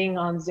home and being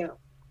on Zoom.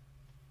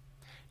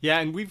 Yeah,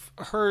 and we've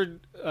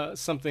heard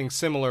something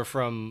similar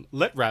from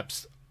lit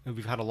reps, and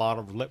we've had a lot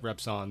of lit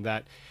reps on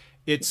that.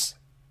 It's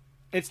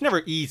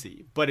never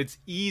easy, but it's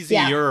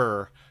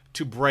easier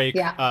to break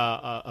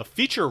a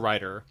feature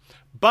writer,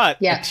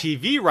 but a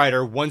TV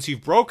writer, once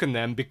you've broken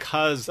them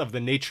because of the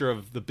nature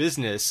of the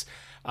business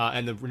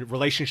and the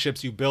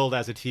relationships you build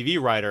as a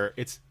TV writer,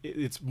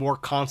 it's more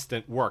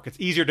constant work. It's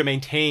easier to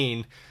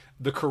maintain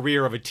the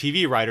career of a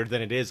TV writer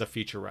than it is a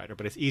feature writer,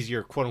 but it's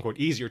easier, quote unquote,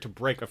 easier to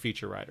break a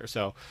feature writer.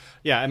 So,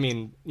 yeah, I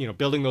mean,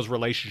 building those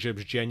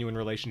relationships, genuine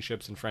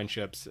relationships and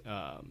friendships,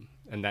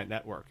 and that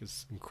network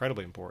is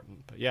incredibly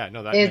important. But yeah,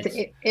 no, that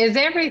is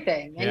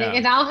everything.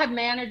 And I'll have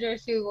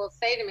managers who will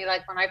say to me,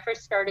 like when I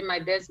first started my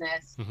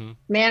business,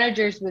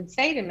 managers would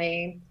say to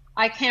me,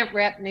 I can't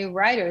rep new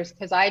writers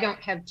because I don't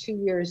have 2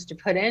 years to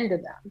put into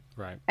them.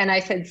 Right. And I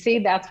said, see,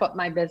 that's what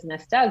my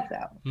business does,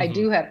 though. I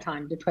do have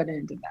time to put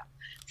into them.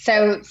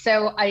 So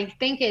I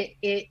think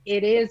it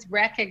is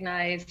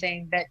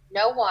recognizing that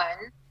no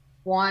one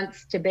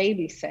wants to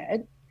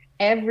babysit.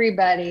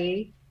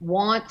 Everybody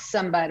wants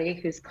somebody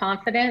who's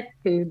confident,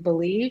 who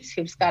believes,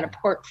 who's got a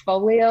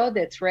portfolio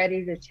that's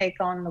ready to take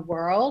on the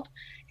world,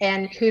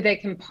 and who they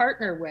can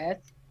partner with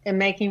in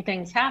making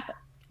things happen.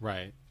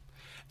 Right.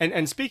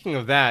 And speaking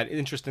of that,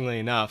 interestingly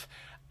enough,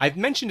 I've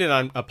mentioned it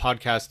on a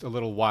podcast a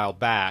little while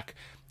back.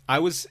 I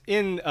was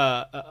in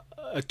a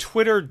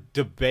Twitter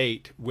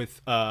debate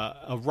with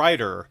a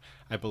writer,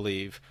 I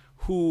believe,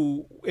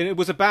 and it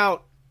was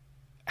about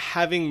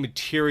having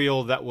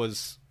material that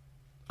was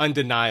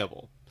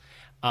undeniable.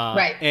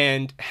 Right.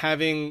 And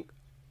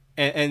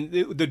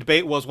the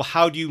debate was, well,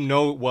 how do you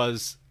know it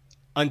was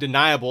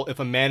undeniable if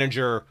a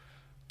manager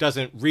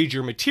doesn't read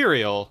your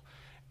material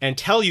and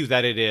tell you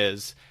that it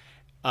is?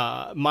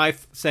 My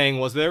saying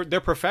was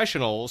they're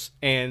professionals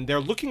and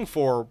they're looking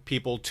for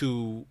people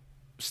to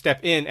step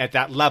in at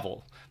that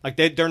level. Like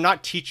they're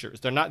not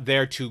teachers. They're not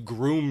there to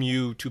groom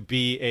you to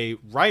be a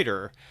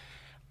writer.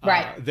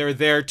 Right. They're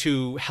there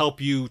to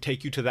help you,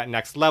 take you to that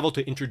next level,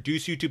 to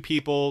introduce you to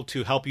people,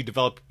 to help you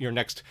develop your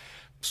next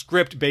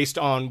script based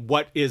on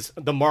what is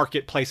the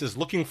marketplace is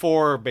looking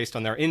for, based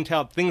on their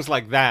intel, things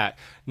like that.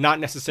 Not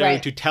necessarily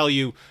to tell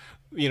you,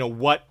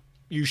 what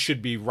you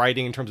should be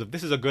writing in terms of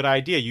this is a good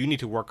idea, you need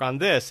to work on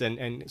this,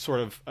 and sort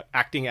of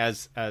acting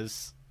as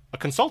a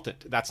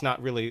consultant. That's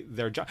not really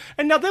their job.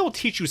 And now they will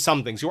teach you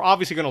some things. You're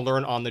obviously going to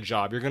learn on the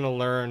job. You're going to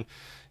learn,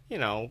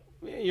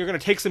 you're going to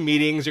take some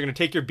meetings, you're going to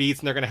take your beats,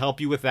 and they're going to help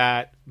you with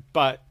that.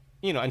 But,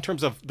 in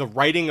terms of the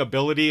writing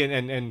ability,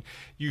 and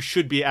you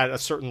should be at a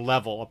certain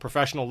level, a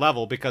professional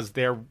level, because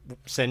they're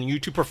sending you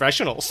to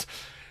professionals,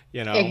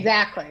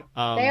 Exactly.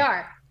 They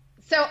are.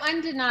 So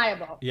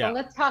undeniable. Yeah. So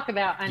let's talk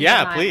about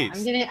undeniable. Yeah,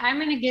 please. I'm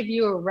gonna give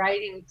you a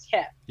writing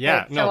tip.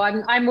 Yeah. Right? So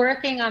I'm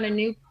working on a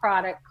new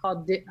product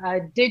a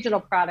digital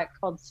product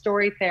called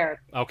Story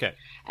Therapy. Okay.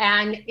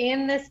 And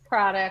in this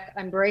product,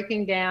 I'm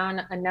breaking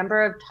down a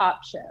number of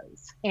top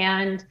shows.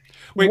 And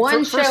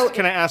first,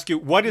 can I ask you,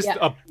 what is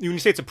when you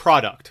say it's a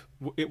product?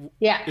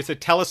 It's a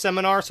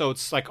teleseminar, so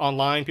it's like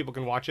online, people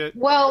can watch it?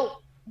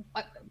 Well,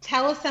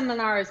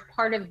 teleseminar is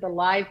part of the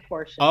live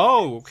portion.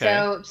 Oh,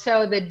 okay.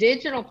 So the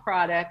digital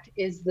product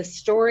is the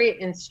story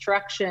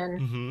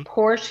instruction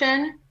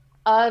portion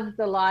of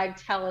the live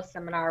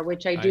teleseminar,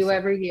 which I do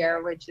every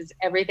year, which is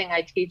everything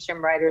I teach in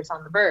Writers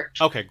on the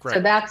Verge. Okay, great.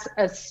 So that's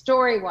a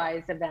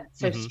story-wise event.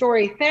 So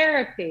Story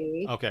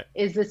Therapy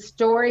is the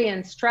story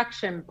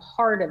instruction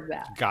part of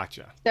that.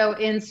 Gotcha. So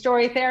in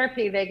Story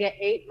Therapy, they get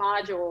 8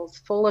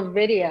 modules full of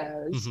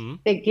videos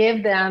that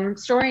give them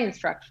story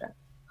instruction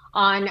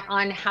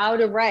on how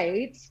to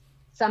write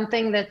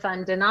something that's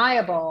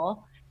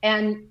undeniable.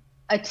 And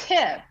a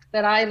tip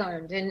that I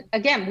learned, and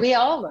again, we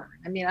all learn.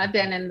 I mean, I've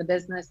been in the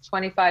business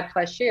 25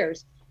 plus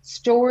years.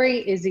 Story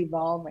is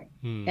evolving.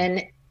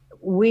 And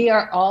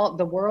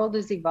the world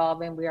is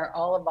evolving. We are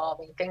all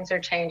evolving. Things are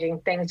changing.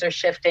 Things are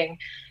shifting.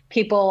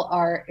 People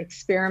are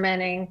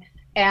experimenting.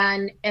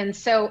 And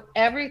so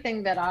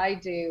everything that I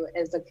do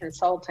as a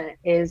consultant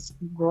is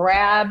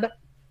grab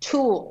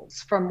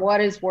tools from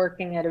what is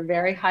working at a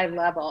very high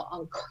level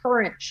on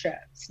current shows,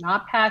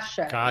 not past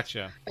shows.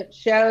 Gotcha. But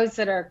shows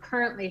that are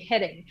currently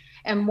hitting.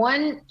 And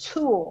one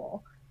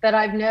tool that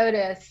I've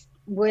noticed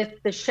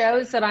with the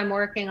shows that I'm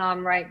working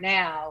on right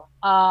now,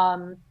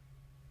 and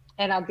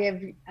I'll give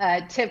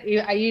a tip.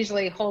 I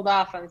usually hold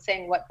off on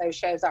saying what those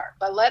shows are,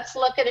 but let's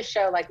look at a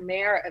show like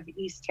Mayor of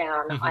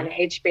Easttown on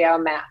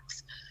HBO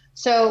Max.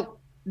 So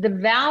the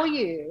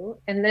value,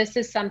 and this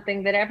is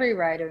something that every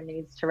writer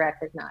needs to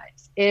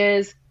recognize,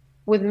 is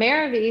with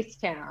Mayor of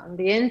Easttown,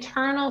 the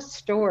internal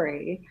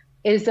story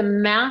is a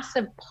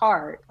massive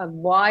part of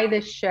why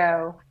this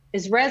show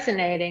is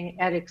resonating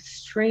at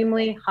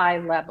extremely high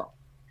level.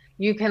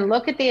 You can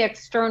look at the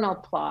external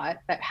plot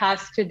that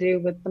has to do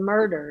with the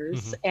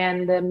murders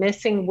and the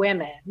missing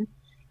women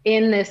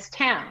in this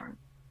town.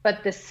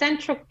 But the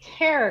central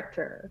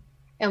character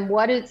and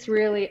what it's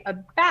really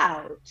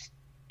about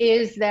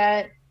is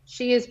that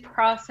she is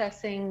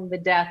processing the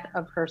death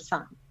of her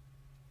son.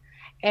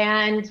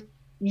 And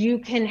you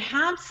can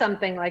have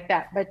something like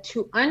that, but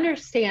to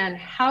understand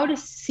how to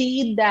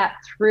seed that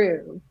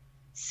through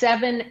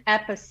 7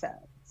 episodes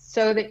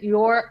so that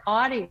your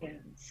audience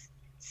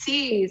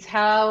sees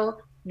how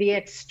the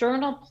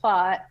external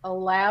plot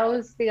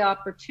allows the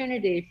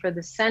opportunity for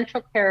the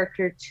central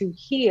character to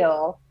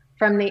heal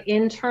from the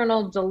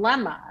internal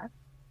dilemma,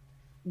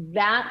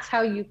 that's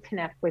how you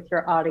connect with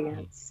your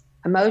audience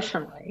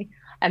emotionally.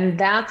 And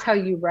that's how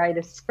you write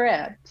a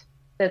script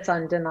that's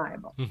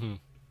undeniable.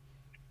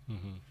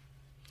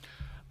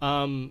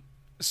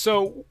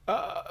 So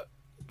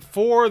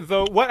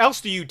what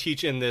else do you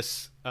teach in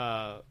this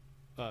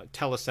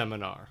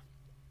teleseminar?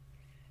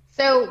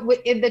 So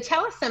in the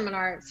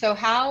teleseminar, so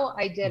how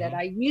I did it,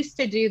 I used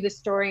to do the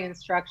story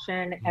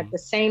instruction at the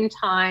same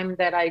time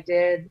that I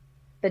did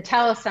the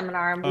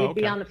teleseminar, and we'd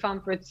be on the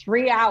phone for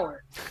 3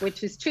 hours,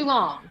 which is too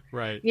long.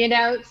 Right. You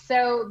know,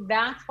 so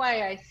that's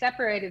why I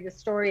separated the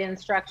story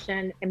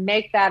instruction and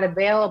make that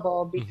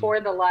available before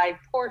the live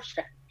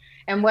portion.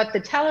 And what the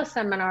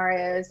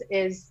teleseminar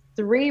is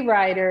 3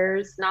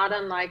 writers, not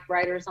unlike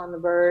Writers on the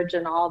Verge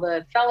and all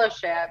the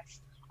fellowships.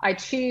 I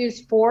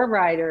choose 4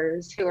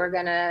 writers who are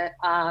going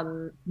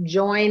to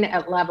join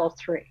at level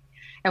 3.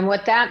 And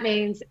what that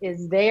means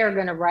is they are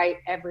going to write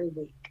every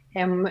week.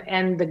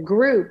 And the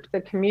group,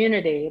 the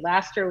community,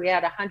 last year we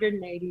had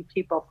 180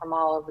 people from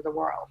all over the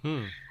world.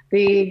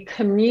 The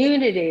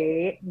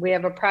community, we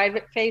have a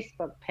private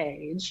Facebook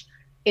page,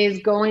 is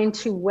going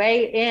to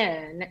weigh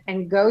in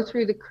and go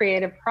through the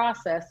creative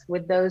process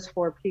with those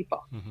 4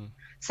 people.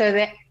 So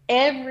that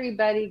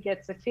everybody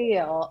gets a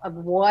feel of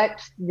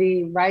what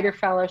the Writer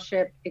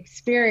Fellowship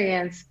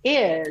experience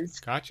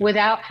is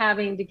without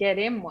having to get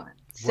in one.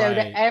 So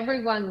that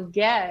everyone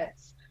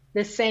gets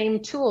the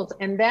same tools.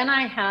 And then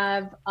I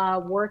have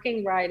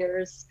working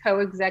writers,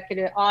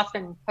 co-executive,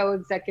 often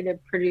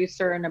co-executive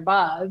producer and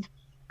above,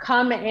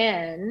 come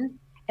in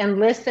and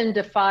listen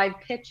to 5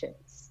 pitches.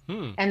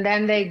 And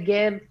then they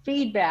give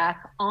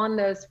feedback on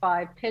those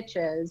 5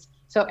 pitches.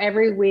 So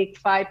every week,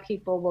 5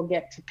 people will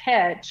get to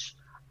pitch.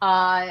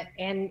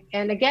 And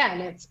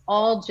again, it's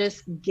all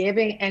just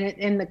giving,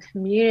 and the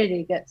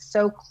community gets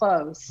so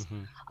close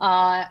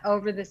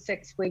over the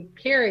 6-week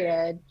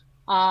period.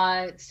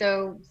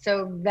 So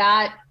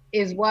that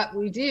is what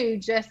we do.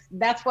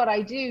 That's what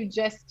I do,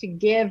 just to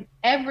give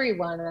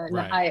everyone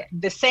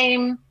the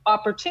same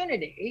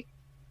opportunity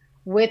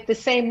with the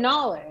same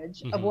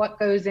knowledge of what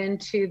goes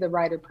into the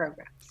writer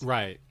programs.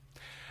 Right.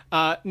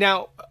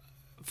 Now,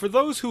 for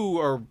those who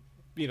are,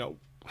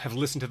 have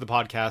listened to the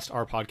podcast,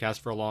 our podcast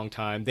for a long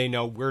time, they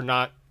know we're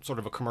not sort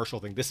of a commercial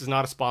thing. This is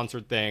not a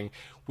sponsored thing.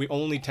 We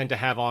only tend to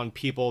have on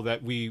people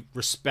that we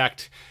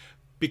respect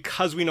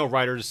because we know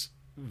writers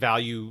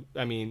value.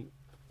 Most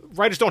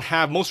writers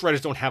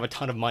don't have a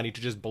ton of money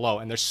to just blow,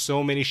 and there's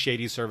so many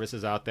shady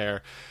services out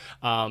there.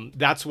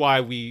 That's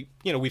why we've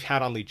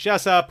had on Lee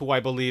Jessup, who I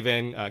believe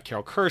in,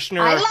 Carol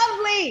Kirshner. I love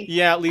Lee.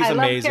 Yeah, Lee's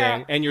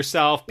amazing. And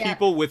yourself,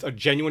 people with a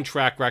genuine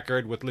track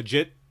record, with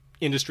legit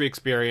industry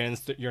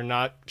experience, that you're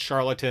not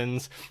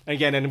charlatans.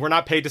 Again, and we're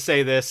not paid to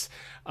say this.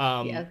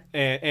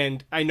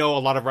 And I know a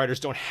lot of writers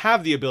don't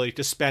have the ability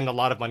to spend a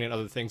lot of money on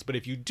other things, but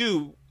if you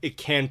do, it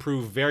can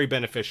prove very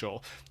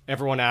beneficial.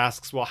 Everyone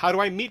asks, well, how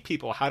do I meet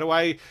people? How do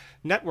I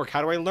network?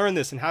 How do I learn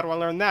this? And how do I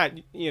learn that?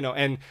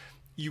 And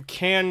you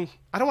can,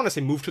 I don't want to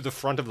say move to the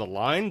front of the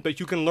line, but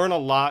you can learn a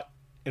lot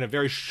in a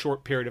very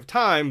short period of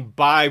time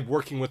by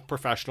working with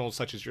professionals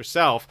such as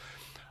yourself.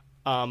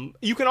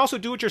 You can also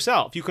do it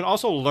yourself. You can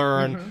also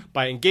learn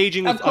by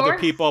engaging with other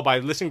people, by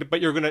listening to, but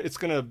you're going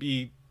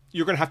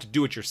to have to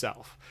do it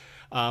yourself.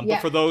 But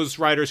for those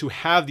writers who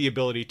have the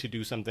ability to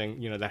do something,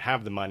 that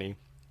have the money,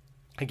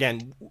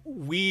 again,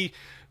 we're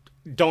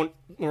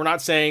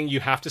not saying you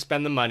have to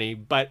spend the money,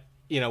 but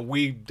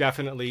we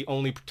definitely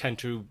only tend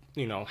to,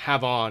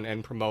 have on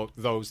and promote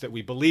those that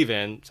we believe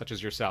in, such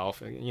as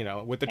yourself,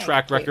 with the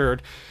track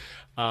record,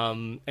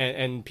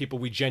 and people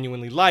we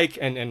genuinely like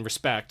and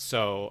respect.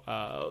 So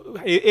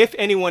if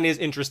anyone is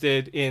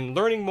interested in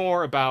learning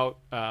more about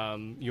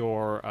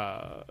your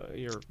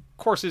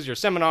courses, your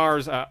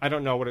seminars, I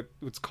don't know what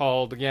it's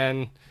called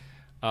again.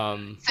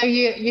 So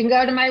you can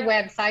go to my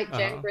website,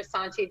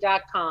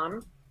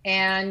 jengrisanti.com,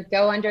 and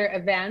go under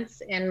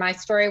events. And my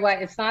story,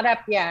 it's not up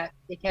yet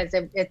because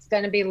it's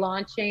going to be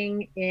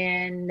launching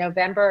in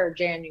November or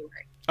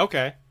January.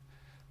 Okay.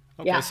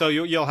 Yeah. So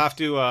you'll have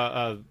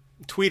to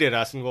tweet at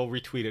us and we'll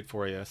retweet it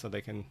for you so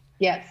they can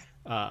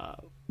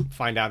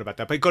find out about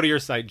that. But go to your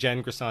site,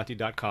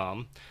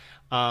 jengrisanti.com.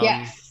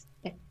 Yes.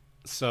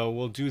 So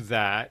we'll do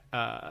that.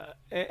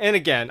 And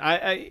again,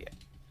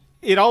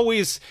 it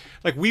always,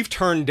 like, we've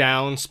turned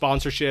down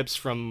sponsorships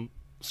from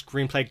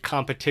screenplay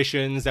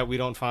competitions that we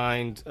don't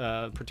find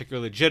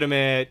particularly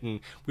legitimate, and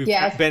we've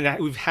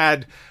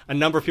had a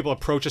number of people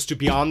approach us to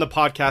be on the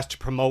podcast to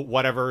promote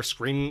whatever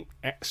screenplay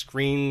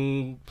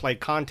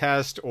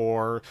contest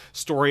or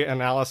story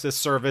analysis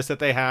service that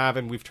they have,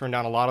 and we've turned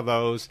down a lot of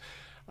those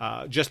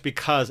just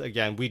because,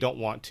 again, we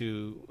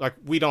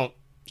don't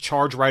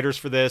charge writers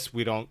for this.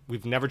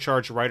 We've never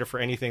charged a writer for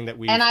anything that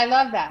we And I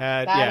love that.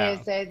 Had,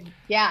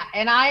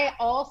 And I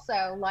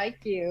also, like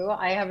you,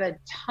 I have a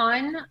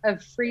ton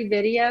of free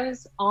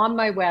videos on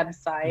my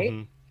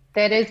website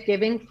that is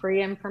giving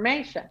free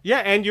information. Yeah,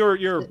 and your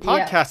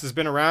podcast has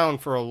been around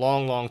for a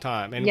long, long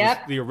time. And it was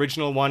the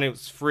original one, it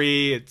was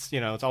free. It's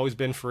it's always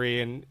been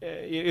free, and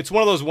it's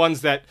one of those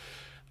ones that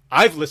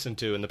I've listened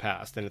to in the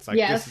past, and it's like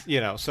this,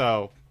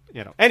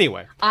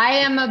 anyway. I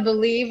am a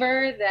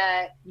believer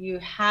that you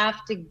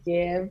have to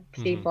give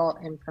people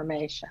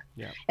information.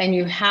 Yeah. And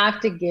you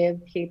have to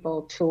give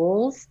people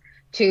tools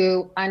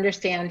to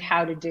understand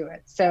how to do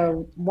it.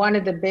 So one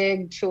of the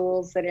big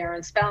tools that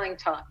Aaron Spelling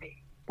taught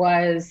me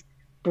was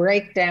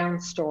break down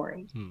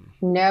story.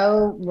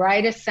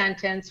 Write a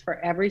sentence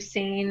for every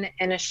scene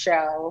in a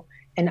show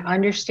and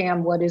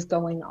understand what is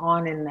going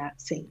on in that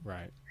scene.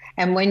 Right.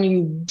 And when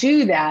you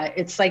do that,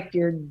 it's like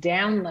you're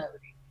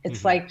downloading.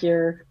 It's like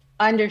you're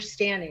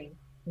understanding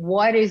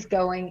what is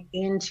going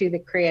into the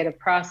creative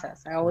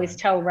process. I always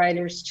tell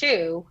writers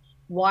to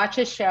watch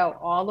a show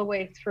all the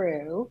way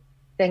through,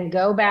 then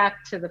go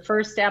back to the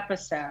first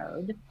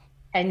episode,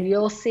 and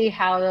you'll see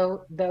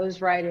how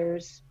those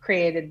writers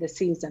created the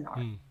season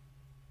arc.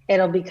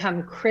 It'll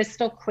become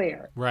crystal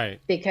clear, right?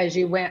 Because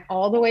you went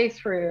all the way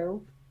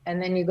through, and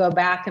then you go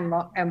back and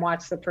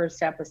watch the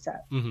first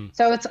episode.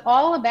 So it's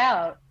all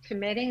about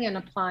committing and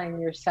applying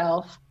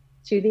yourself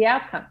to the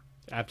outcome.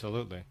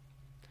 Absolutely.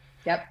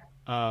 Yep.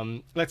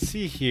 Let's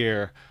see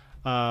here.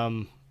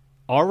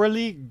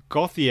 Aurélie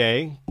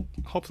Gauthier,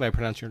 hopefully I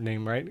pronounced your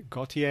name right,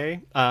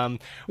 Gauthier.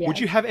 Would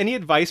you have any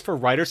advice for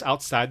writers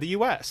outside the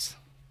U.S.?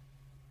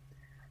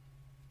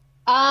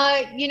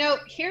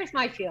 Here's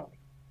my feeling.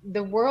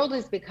 The world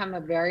has become a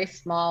very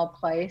small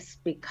place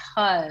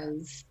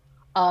because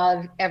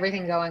of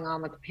everything going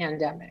on with the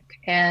pandemic.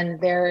 And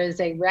there is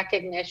a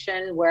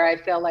recognition where I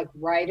feel like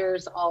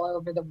writers all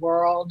over the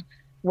world,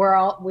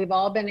 we've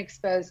all been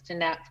exposed to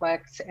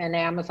Netflix and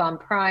Amazon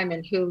Prime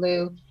and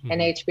Hulu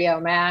and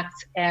HBO Max,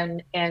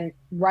 and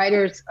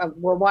writers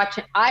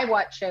I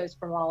watch shows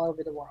from all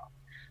over the world.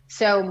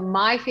 So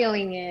my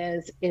feeling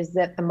is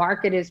that the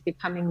market is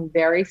becoming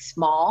very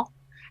small,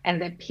 and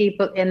that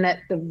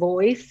the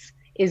voice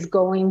is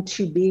going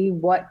to be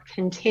what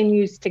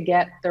continues to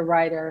get the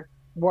writer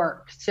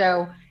work.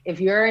 So if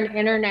you're an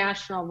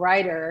international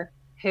writer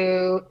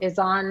who is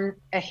on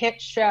a hit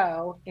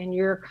show in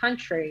your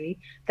country,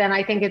 then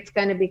I think it's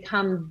going to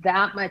become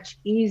that much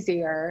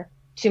easier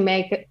to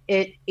make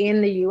it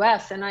in the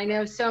US. And I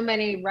know so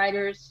many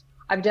writers,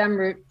 I've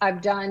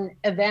done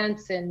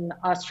events in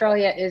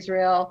Australia,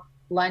 Israel,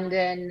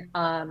 London,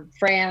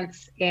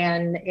 France,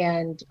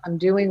 and I'm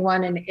doing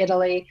one in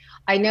Italy.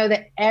 I know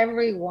that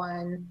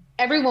everyone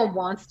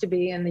wants to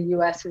be in the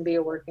US and be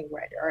a working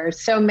writer, or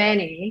so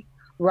many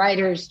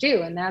writers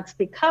do. And that's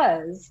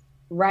because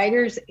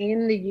writers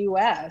in the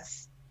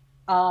US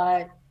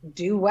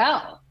do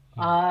well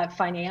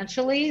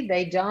financially.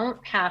 They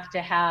don't have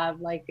to have,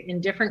 like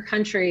in different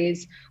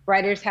countries,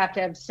 writers have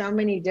to have so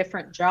many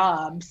different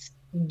jobs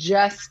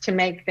just to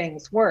make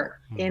things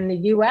work. In the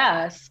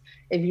US,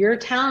 if you're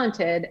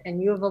talented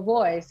and you have a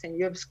voice and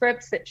you have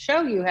scripts that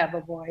show you have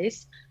a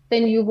voice,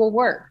 then you will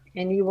work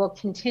and you will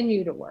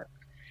continue to work.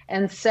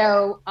 And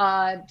so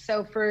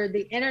for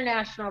the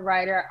international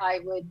writer, I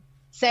would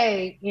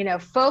say,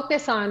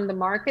 focus on the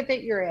market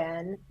that you're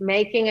in,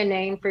 making a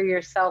name for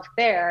yourself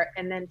there,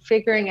 and then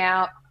figuring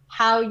out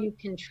how you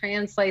can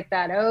translate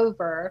that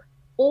over.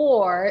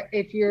 Or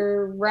if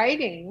you're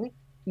writing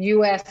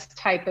US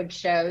type of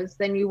shows,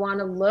 then you want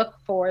to look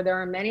there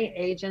are many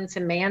agents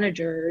and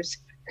managers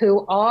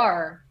who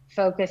are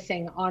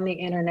focusing on the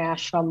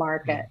international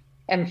market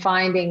and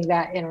finding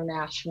that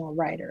international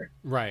writer.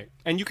 Right.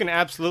 And you can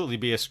absolutely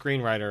be a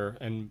screenwriter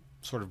and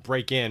sort of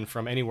break in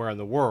from anywhere in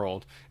the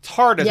world. It's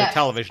hard as a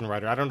television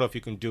writer. I don't know if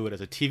you can do it as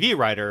a TV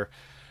writer,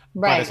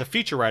 but as a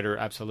feature writer,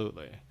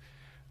 absolutely.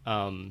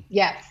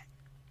 Yes.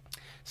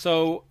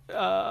 So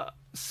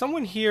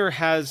someone here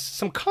has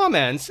some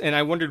comments, and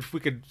I wondered if we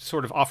could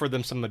sort of offer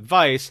them some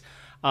advice.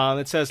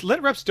 It says,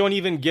 lit reps don't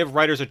even give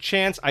writers a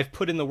chance. I've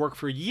put in the work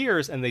for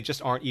years, and they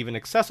just aren't even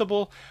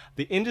accessible.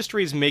 The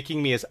industry is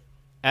making me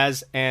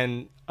as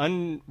an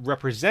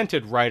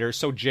unrepresented writer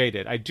so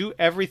jaded. I do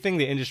everything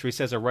the industry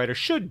says a writer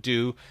should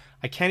do.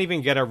 I can't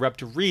even get a rep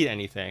to read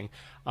anything.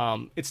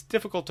 It's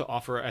difficult to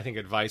offer, I think,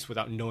 advice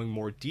without knowing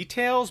more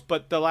details,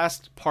 but the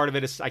last part of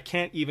it is I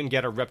can't even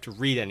get a rep to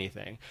read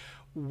anything.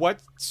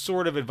 What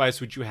sort of advice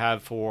would you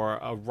have for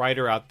a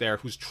writer out there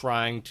who's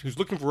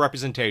looking for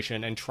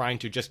representation and trying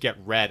to just get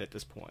read at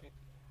this point?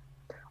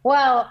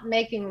 Well,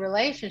 making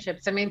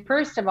relationships. I mean,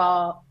 first of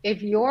all,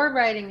 if you're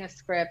writing a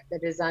script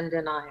that is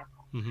undeniable,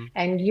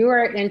 and you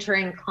are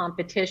entering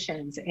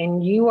competitions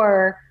and you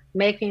are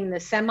making the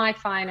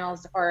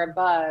semifinals or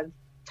above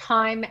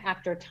time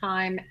after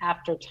time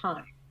after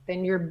time,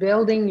 then you're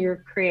building your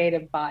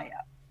creative bio.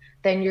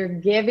 Then you're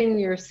giving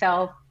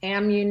yourself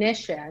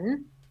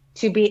ammunition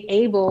to be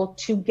able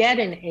to get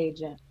an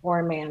agent or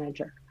a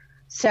manager.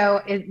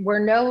 So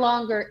we're no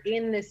longer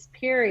in this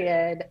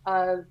period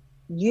of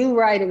you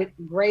write a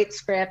great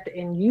script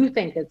and you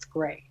think it's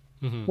great.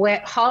 Mm-hmm. When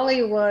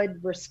Hollywood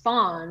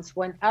responds,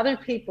 when other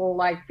people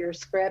like your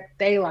script,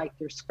 they like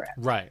your script.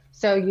 Right.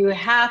 So you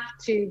have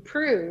to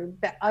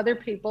prove that other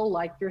people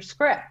like your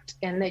script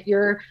and that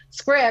your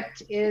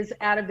script is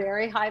at a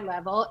very high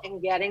level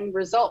and getting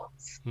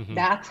results. Mm-hmm.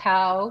 That's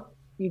how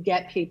you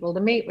get people to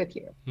meet with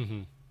you.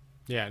 Mm-hmm.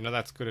 Yeah, no,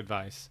 that's good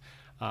advice.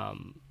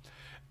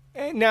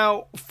 And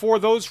now, for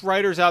those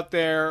writers out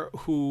there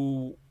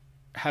who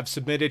have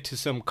submitted to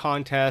some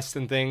contests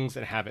and things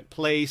and haven't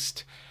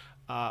placed,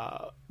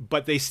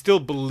 but they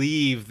still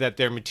believe that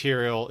their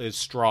material is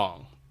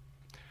strong,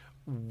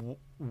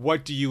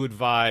 what do you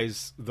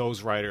advise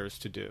those writers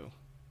to do?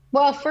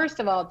 Well,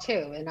 first of all,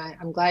 too, and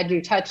I'm glad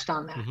you touched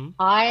on that. Mm-hmm.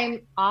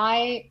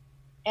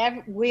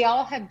 We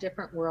all have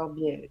different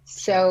worldviews.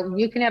 So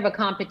you can have a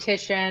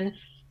competition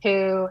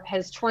who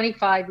has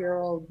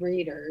 25-year-old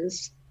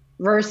readers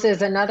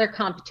versus another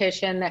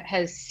competition that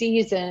has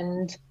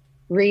seasoned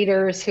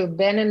readers who've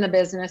been in the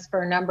business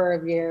for a number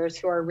of years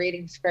who are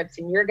reading scripts,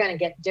 and you're going to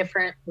get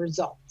different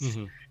results.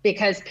 Mm-hmm.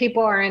 Because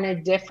people are in a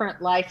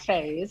different life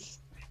phase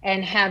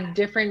and have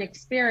different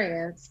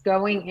experience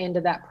going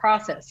into that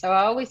process. So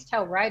I always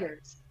tell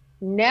writers,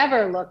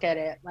 never look at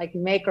it like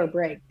make or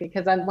break,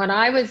 because when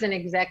I was an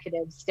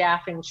executive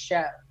staffing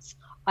shows,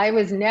 I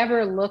was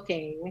never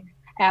looking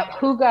at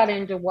who got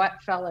into what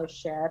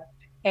fellowship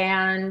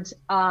and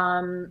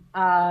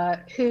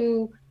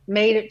who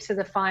made it to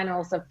the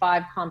finals of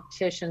 5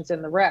 competitions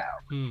in the row.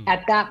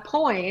 At that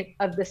point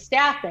of the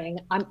staffing,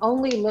 I'm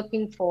only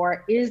looking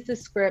for, is the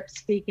script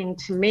speaking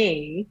to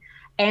me,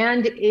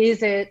 and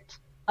is it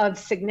of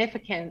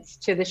significance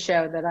to the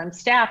show that I'm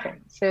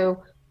staffing?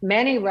 So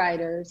many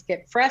writers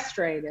get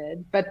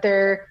frustrated, but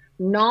they're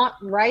not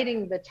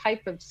writing the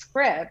type of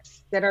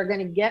scripts that are going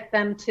to get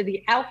them to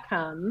the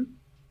outcome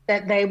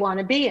that they want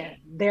to be in.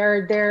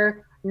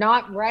 They're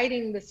not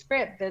writing the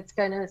script that's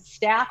going to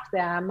staff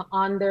them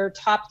on their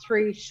top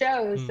 3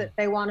 shows that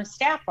they want to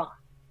staff on.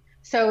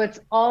 So it's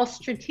all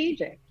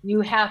strategic.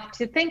 You have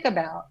to think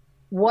about,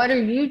 what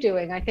are you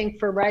doing? I think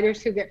for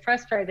writers who get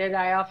frustrated,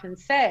 I often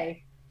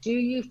say, do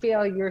you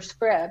feel your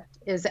script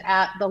is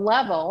at the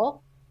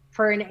level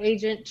for an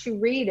agent to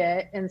read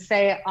it and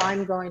say,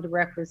 I'm going to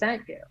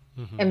represent you?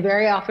 Mm-hmm. And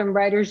very often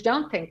writers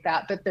don't think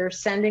that, but they're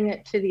sending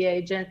it to the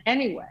agent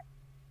anyway.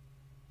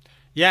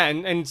 Yeah,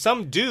 and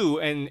some do,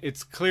 and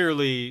it's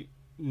clearly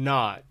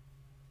not,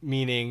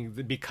 meaning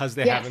because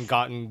they haven't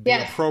gotten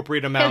the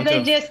appropriate amount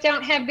because they just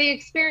don't have the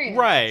experience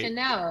to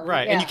know.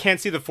 Right, and you can't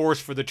see the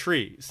forest for the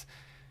trees.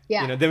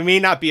 Yeah. You know, they may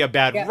not be a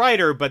bad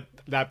writer, but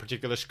that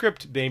particular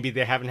script, maybe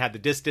they haven't had the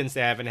distance, they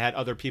haven't had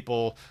other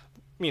people,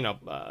 you know,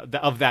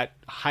 of that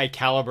high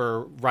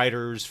caliber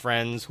writers,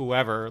 friends,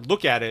 whoever,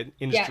 look at it,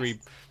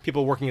 industry,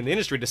 people working in the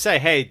industry, to say,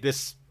 hey,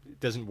 this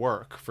doesn't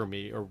work for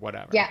me or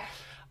whatever. Yeah.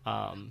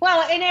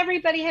 Well, and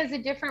everybody has a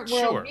different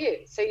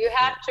worldview. So you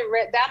have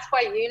to, that's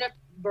why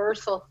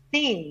universal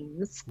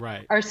themes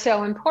are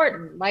so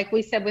important. Like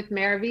we said with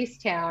Mare of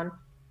Easttown,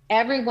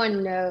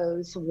 everyone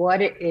knows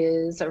what it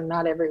is, or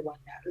not everyone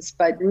knows,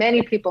 but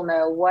many people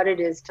know what it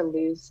is to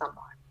lose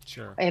someone.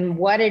 Sure. And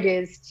what it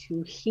is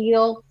to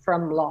heal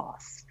from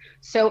loss.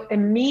 So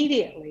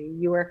immediately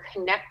you are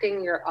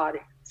connecting your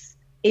audience.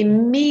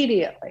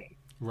 Immediately.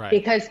 Right.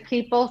 Because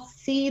people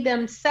see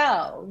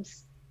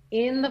themselves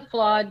in the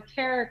flawed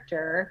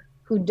character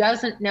who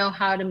doesn't know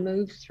how to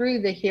move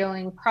through the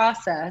healing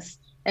process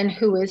and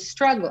who is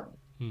struggling.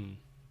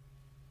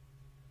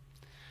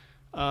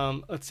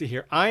 Let's see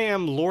here. I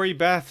am Lori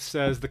Beth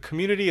says, the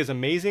community is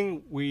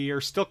amazing. We are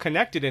still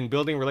connected in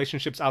building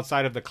relationships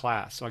outside of the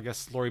class. So I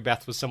guess Lori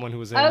Beth was someone who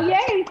was in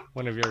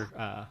one of your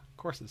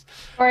courses.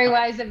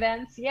 Storywise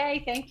events.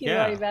 Yay. Thank you,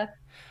 Lori Beth.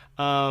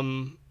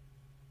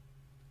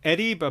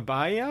 Eddie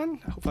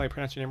Babayan, hopefully I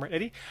pronounced your name right,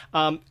 Eddie,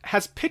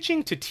 has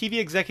pitching to TV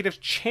executives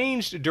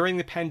changed during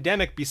the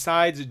pandemic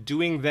besides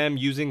doing them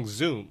using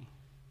Zoom?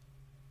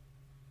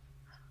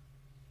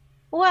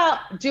 Well,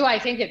 do I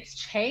think it's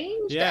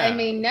changed? Yeah. I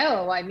mean,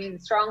 no. I mean,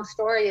 strong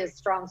story is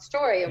strong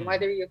story. And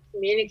whether you're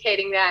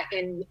communicating that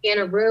in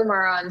a room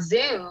or on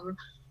Zoom,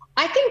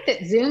 I think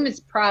that Zoom is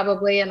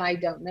probably, and I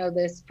don't know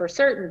this for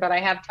certain, but I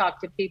have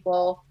talked to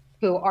people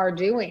who are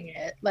doing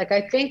it. Like,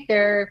 I think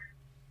there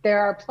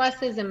are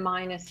pluses and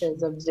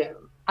minuses of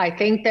Zoom. I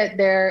think that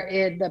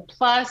the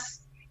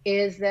plus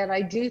is that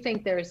I do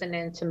think there's an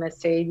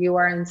intimacy. You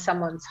are in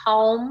someone's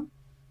home.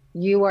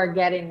 You are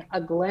getting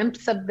a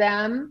glimpse of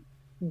them.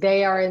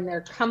 They are in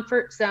their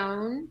comfort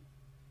zone.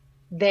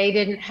 They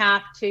didn't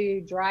have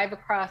to drive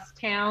across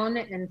town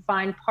and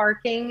find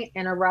parking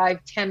and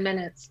arrive 10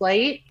 minutes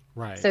late.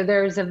 Right. So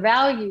there's a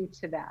value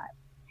to that.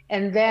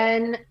 And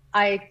then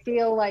I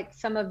feel like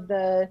some of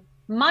the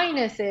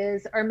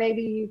Minuses are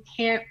maybe you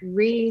can't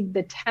read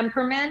the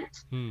temperament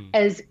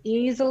as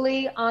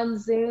easily on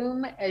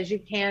Zoom as you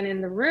can in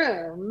the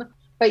room,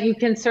 but you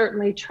can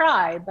certainly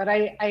try. But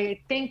I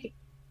think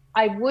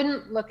I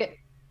wouldn't look at,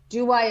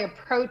 do I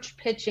approach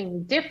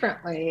pitching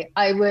differently?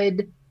 I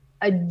would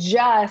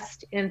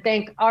adjust and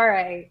think, all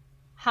right,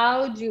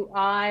 how do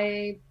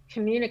I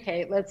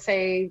communicate? Let's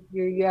say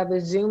you have a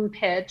Zoom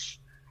pitch,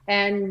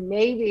 and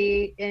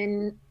maybe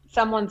in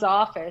someone's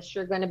office,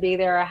 you're going to be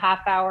there a half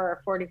hour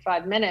or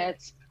 45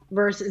 minutes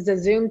versus a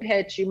Zoom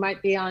pitch, you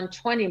might be on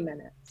 20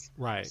 minutes.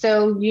 Right.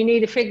 So you need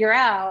to figure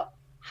out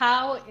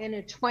how in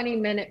a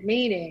 20-minute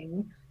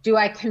meeting do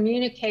I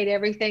communicate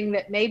everything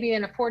that maybe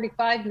in a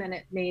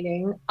 45-minute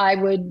meeting I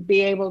would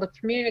be able to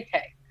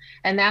communicate.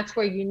 And that's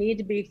where you need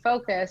to be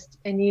focused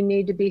and you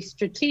need to be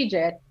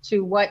strategic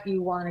to what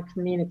you want to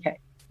communicate.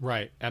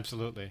 Right.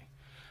 Absolutely.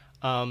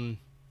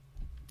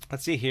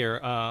 Let's see here.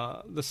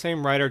 The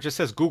same writer just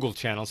says Google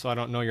channel, so I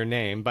don't know your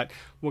name, but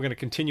we're going to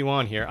continue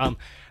on here.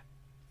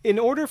 In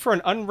order for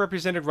an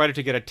unrepresented writer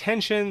to get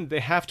attention,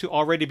 they have to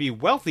already be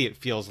wealthy, it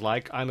feels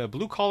like. I'm a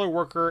blue-collar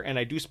worker, and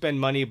I do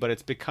spend money, but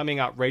it's becoming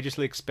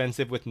outrageously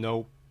expensive with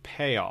no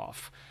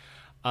payoff.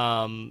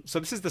 So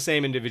this is the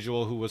same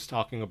individual who was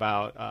talking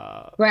about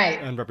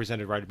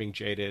unrepresented writer being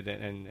jaded,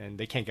 and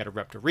they can't get a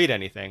rep to read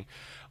anything.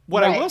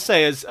 What I will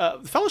say is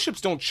fellowships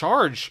don't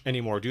charge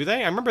anymore, do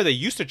they? I remember they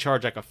used to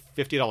charge like a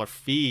 $50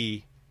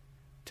 fee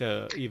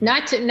to even...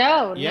 Not to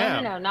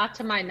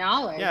my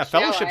knowledge. Yeah,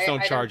 fellowships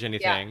don't charge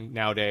anything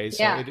nowadays.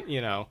 So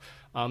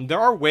there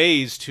are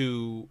ways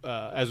to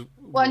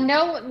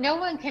no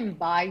one can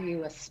buy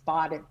you a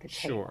spot at the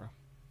table. Sure.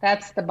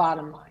 That's the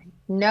bottom line.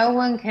 No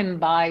one can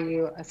buy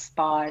you a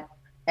spot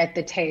at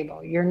the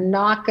table. You're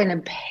not going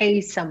to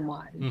pay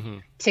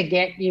someone to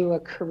get you a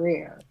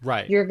career.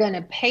 Right. You're going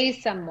to pay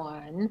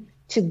someone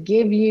to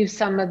give you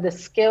some of the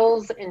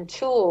skills and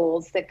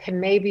tools that can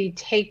maybe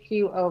take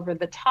you over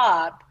the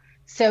top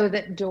so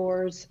that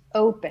doors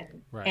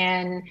open.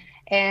 Right.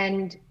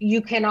 And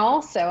you can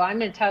also, I'm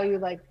going to tell you,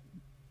 like,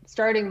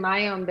 starting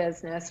my own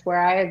business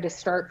where I had to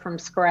start from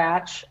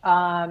scratch,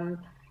 when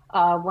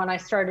I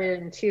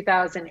started in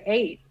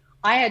 2008,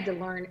 I had to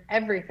learn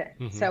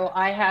everything. So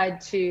I had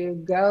to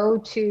go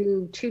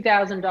to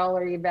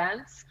 $2,000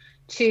 events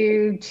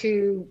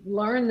to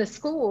learn the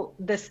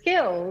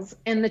skills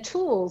and the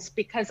tools,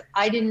 because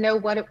I didn't know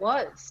what it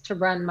was to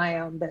run my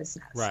own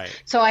business.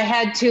 Right. So I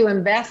had to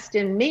invest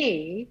in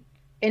me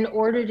in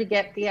order to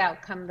get the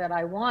outcome that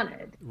I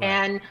wanted. Right.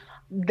 And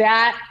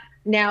that,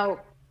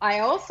 now I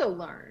also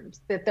learned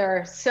that there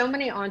are so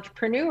many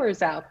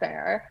entrepreneurs out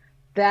there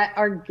that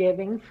are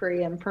giving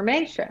free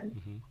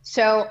information.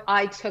 So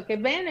I took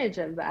advantage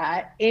of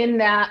that, in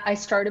that I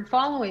started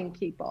following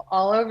people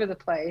all over the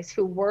place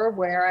who were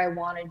where I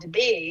wanted to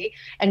be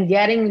and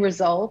getting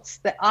results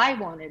that I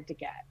wanted to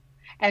get.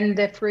 And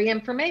the free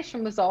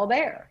information was all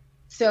there.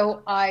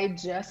 So I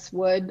just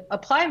would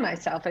apply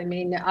myself. I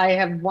mean, I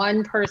have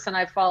one person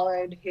I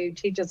followed who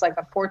teaches like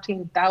a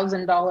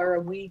 $14,000 a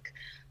week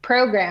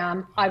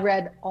program. I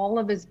read all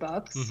of his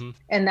books,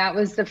 and that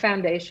was the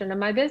foundation of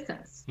my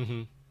business.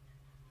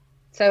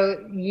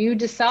 So you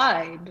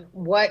decide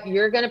what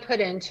you're going to put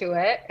into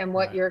it and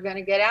what you're going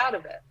to get out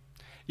of it.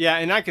 Yeah,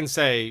 and I can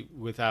say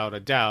without a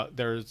doubt,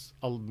 there's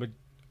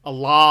a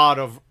lot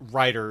of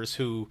writers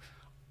who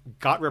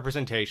got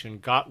representation,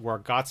 got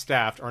work, got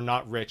staffed, are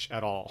not rich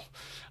at all.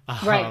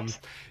 Right.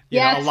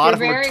 A lot of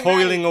them are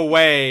toiling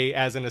away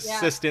as an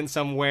assistant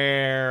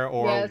somewhere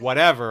or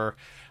whatever.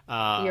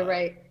 You're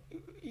right.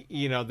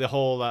 The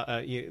whole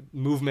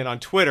movement on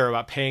Twitter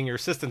about paying your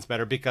assistants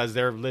better because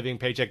they're living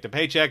paycheck to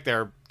paycheck.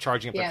 They're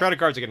charging up their credit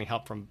cards. They're getting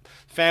help from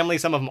family.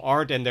 Some of them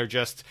aren't, and they're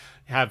just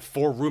have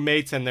 4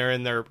 roommates and they're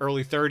in their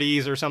early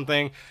 30s or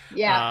something.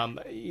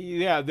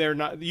 They're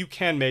not. You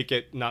can make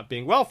it not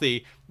being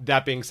wealthy.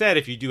 That being said,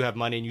 if you do have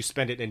money and you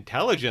spend it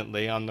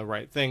intelligently on the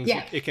right things,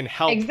 it can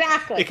help.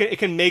 Exactly. It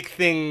can make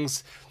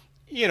things,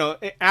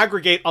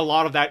 aggregate a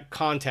lot of that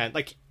content.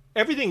 Like,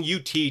 everything you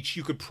teach,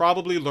 you could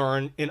probably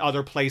learn in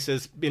other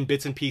places in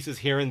bits and pieces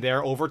here and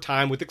there over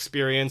time with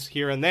experience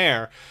here and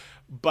there.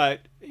 But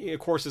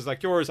courses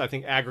like yours, I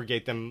think,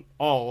 aggregate them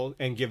all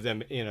and give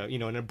them,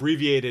 an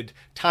abbreviated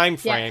time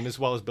frame as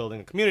well as building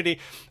a community.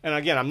 And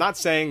again, I'm not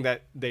saying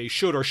that they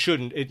should or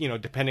shouldn't,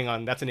 depending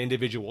on, that's an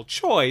individual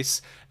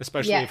choice,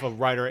 especially if a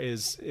writer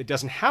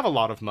doesn't have a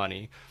lot of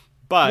money.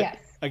 But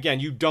again,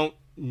 you don't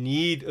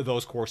need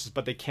those courses,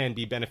 but they can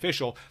be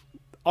beneficial.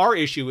 Our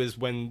issue is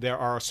when there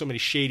are so many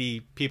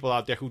shady people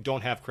out there who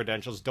don't have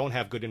credentials, don't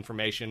have good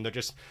information. They're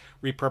just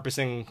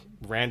repurposing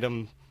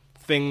random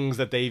things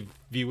that they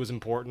view as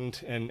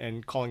important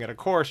and calling it a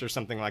course or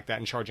something like that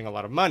and charging a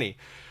lot of money.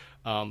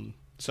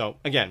 So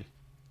again,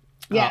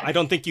 I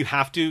don't think you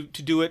have to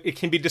do it. It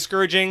can be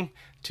discouraging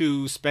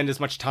to spend as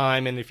much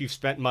time, and if you've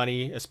spent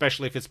money,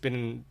 especially if it's been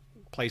in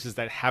places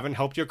that haven't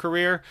helped your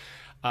career.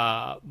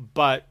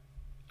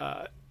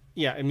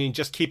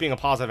 Just keeping a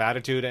positive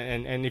attitude,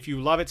 and if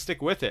you love it,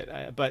 stick with it.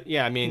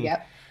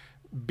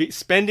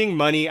 spending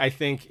money, I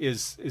think,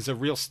 is a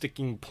real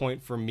sticking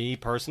point for me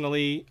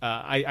personally.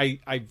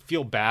 I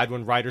feel bad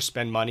when writers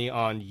spend money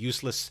on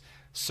useless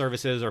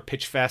services or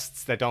pitch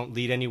fests that don't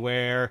lead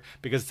anywhere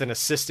because it's an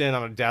assistant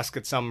on a desk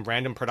at some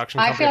random production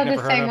company. I feel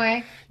the same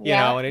way.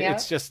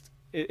 It's just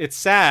it's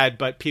sad,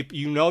 but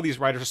people, these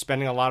writers are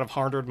spending a lot of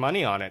hard-earned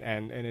money on it,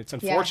 and it's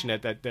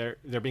unfortunate that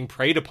they're being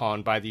preyed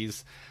upon by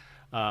these.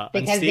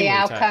 Because the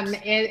outcome,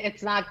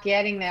 it's not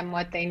getting them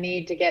what they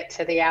need to get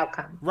to the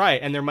outcome.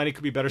 Right, and their money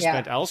could be better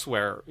spent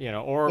elsewhere,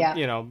 or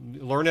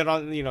learn it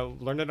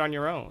on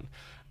your own.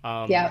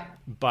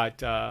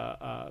 But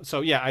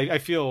I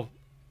feel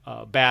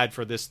bad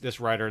for this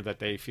writer that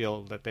they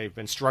feel that they've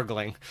been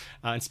struggling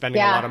and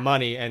spending a lot of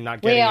money and not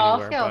getting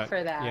anywhere. We all feel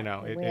for that.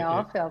 We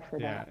all feel for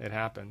that. Yeah, it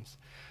happens.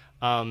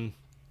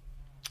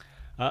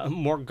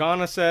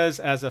 Morgana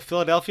says, as a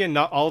Philadelphian,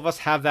 not all of us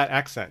have that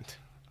accent.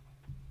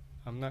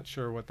 I'm not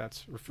sure what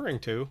that's referring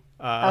to.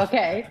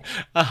 Okay.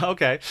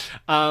 Okay.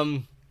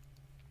 I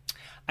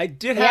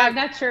did have... Yeah, I'm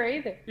not sure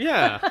either.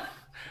 Yeah.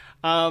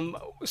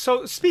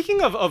 So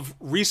speaking of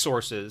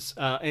resources,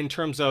 in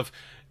terms of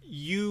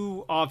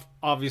you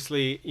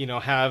obviously,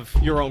 have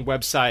your own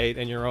website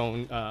and your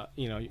own,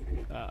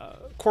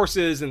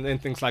 courses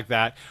and things like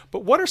that.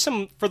 But what are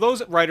some, for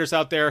those writers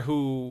out there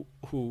who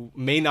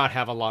may not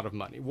have a lot of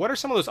money, what are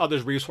some of those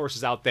other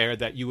resources out there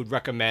that you would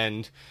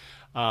recommend?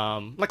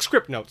 Like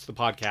Script Notes, the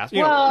podcast.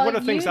 What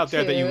are things out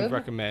there that you would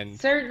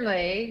recommend?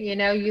 Certainly,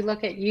 you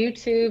look at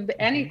YouTube.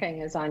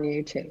 Anything is on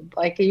YouTube.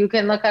 Like you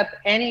can look up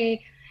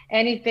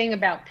anything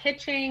about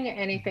pitching,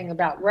 anything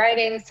about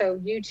writing. So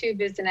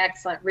YouTube is an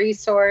excellent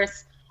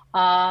resource.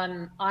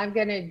 I'm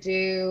going to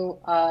do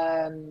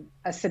a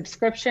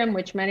subscription,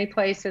 which many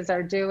places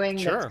are doing.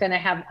 Sure. That's going to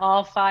have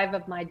all 5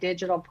 of my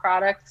digital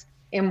products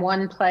in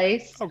one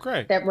place. Oh,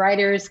 great. That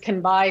writers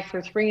can buy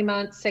for 3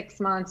 months,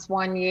 6 months,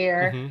 1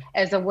 year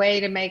as a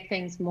way to make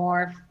things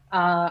more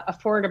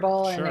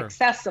affordable and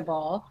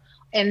accessible.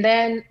 And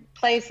then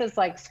places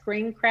like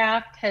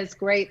Screencraft has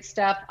great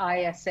stuff.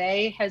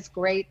 ISA has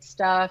great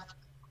stuff.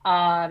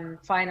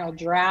 Final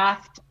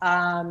Draft.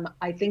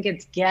 I think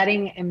it's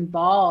getting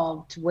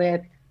involved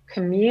with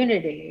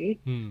community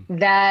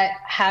that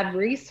have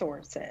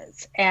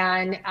resources.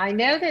 And I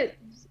know that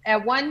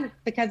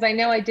because I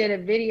know I did a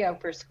video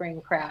for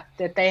Screencraft,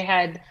 that they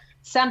had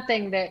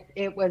something that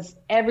it was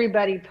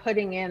everybody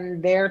putting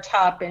in their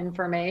top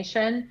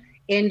information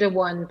into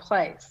one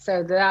place.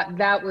 So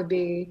that would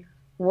be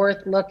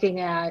worth looking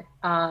at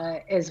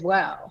as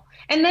well.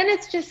 And then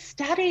it's just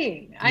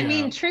studying. I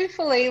mean,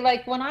 truthfully,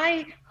 like when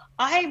I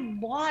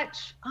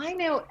watch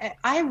TV,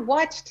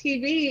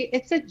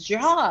 it's a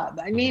job.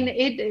 I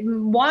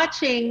mean,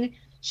 watching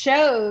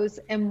shows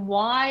and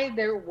why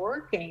they're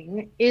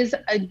working is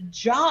a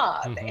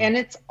job, and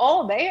it's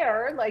all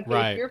there. Like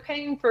if you're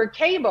paying for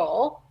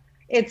cable,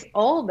 it's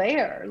all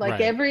there. Like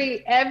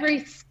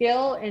every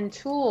skill and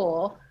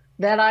tool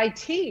that I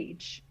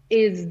teach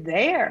is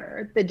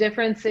there. The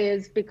difference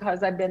is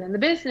because I've been in the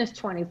business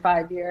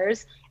 25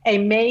 years, I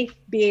may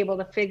be able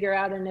to figure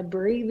out an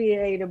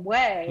abbreviated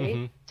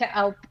way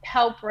to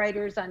help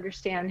writers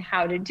understand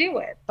how to do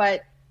it.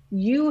 But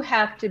you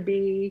have to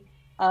be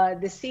the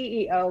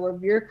CEO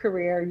of your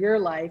career, your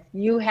life.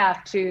 You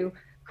have to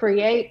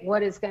create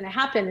what is going to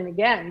happen. And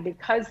again,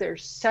 because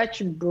there's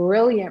such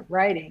brilliant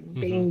writing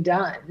being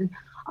done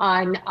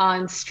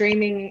on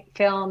streaming,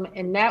 film,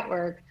 and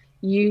network,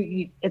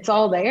 it's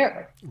all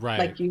there. Right.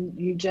 Like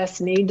you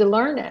just need to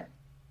learn it.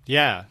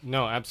 Yeah,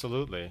 no,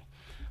 absolutely.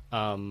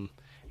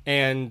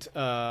 And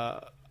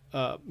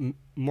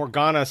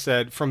Morgana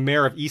said, from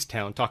Mayor of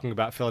Easttown, talking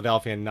about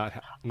Philadelphia and not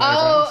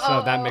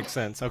so that makes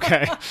sense.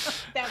 Okay.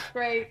 That's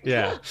great.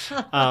 Yeah.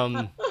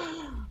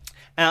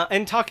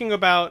 And talking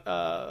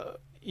about,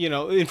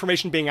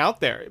 information being out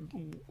there,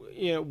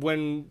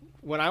 when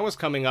I was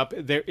coming up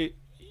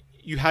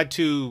you had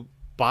to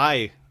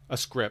buy a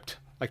script.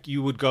 Like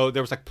you would go,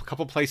 there was like a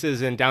couple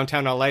places in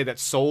downtown LA that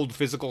sold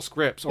physical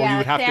scripts, or you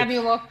would have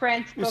Samuel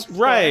French bookstore.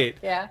 Right.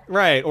 Yeah.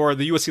 Right. Or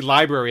the USC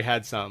library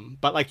had some,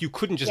 but like you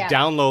couldn't just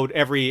download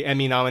every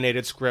Emmy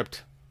nominated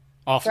script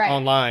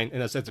online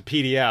and as a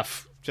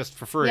PDF just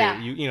for free.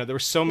 Yeah. There were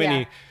so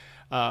many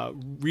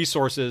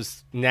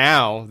resources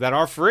now that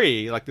are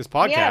free, like this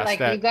podcast. Yeah, like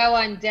you go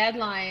on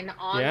Deadline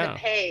on the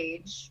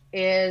page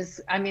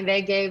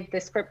they gave the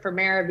script for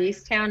Mayor of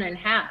Easttown and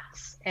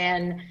Hacks,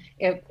 and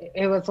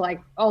it was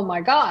like, oh my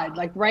God,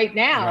 like right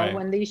now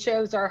when these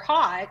shows are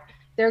hot,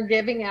 they're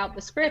giving out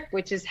the script,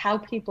 which is how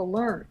people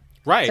learn.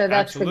 Right. So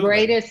that's the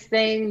greatest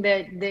thing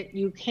that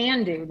you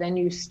can do. Then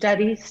you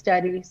study.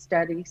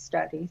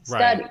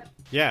 Right.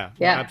 Yeah,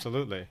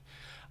 absolutely.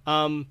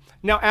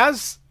 Now,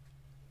 as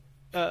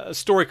a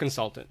story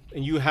consultant,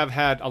 and you have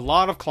had a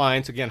lot of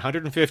clients, again,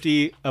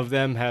 150 of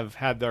them have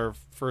had their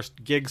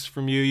first gigs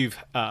from you. You've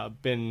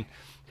been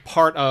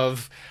part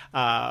of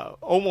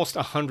almost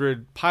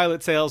 100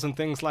 pilot sales and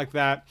things like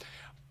that.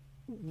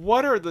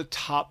 What are the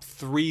top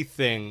 3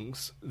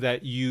 things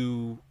that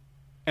you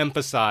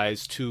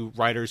emphasize to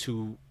writers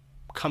who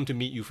come to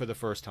meet you for the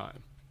first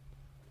time?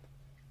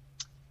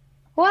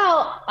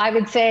 Well, I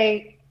would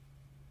say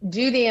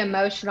do the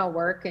emotional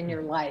work in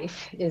your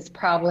life is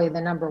probably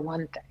the number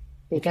one thing,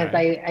 because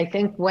Okay. I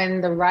think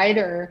when the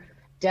writer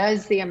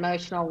does the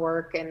emotional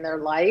work in their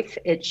life,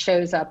 it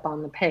shows up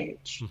on the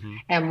page. Hmm.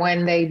 And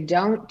when they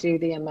don't do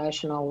the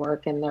emotional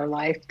work in their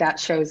life, that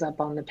shows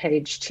up on the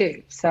page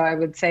too. So I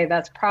would say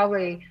that's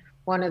probably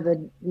one of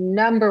the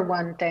number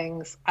one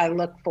things I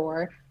look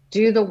for.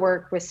 Do the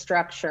work with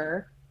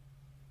structure.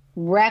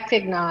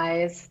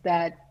 Recognize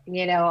that,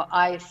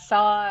 I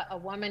saw a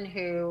woman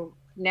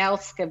Nell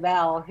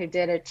Scavell, who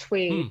did a Hmm.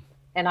 tweet,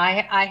 and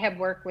I have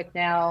worked with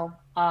Nell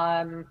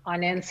on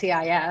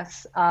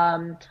NCIS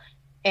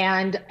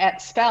and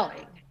at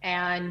spelling.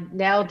 And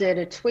Nell did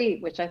a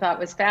tweet, which I thought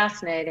was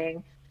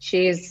fascinating.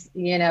 She's,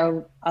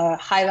 a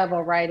high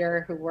level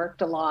writer who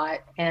worked a lot.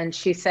 And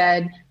she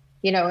said,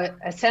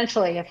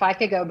 essentially, if I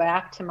could go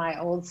back to my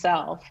old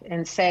self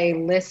and say,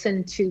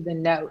 listen to the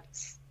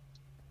notes,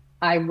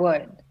 I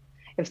would.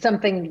 If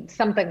something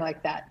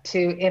like that,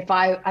 if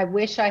I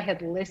wish I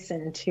had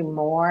listened to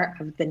more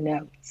of the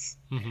notes.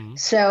 Hmm.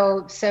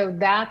 So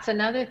that's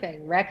another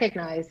thing.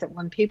 Recognize that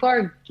when people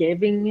are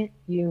giving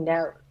you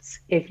notes,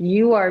 if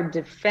you are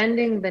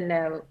defending the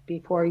note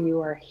before you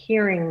are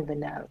hearing the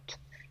note,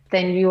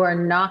 then you are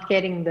not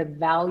getting the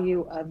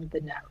value of the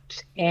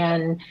note.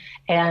 And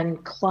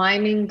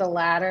climbing the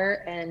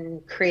ladder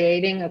and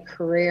creating a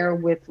career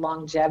with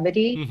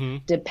longevity Hmm.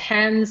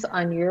 depends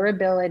on your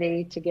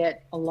ability to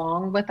get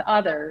along with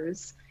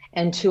others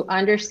and to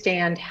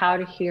understand how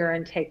to hear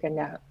and take a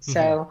note. Hmm.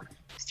 So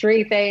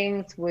three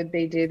things would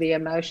be: do the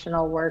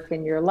emotional work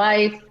in your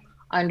life,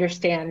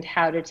 understand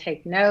how to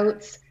take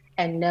notes,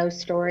 and know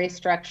story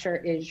structure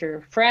is your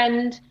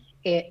friend.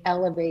 It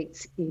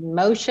elevates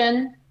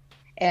emotion,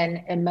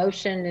 and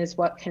emotion is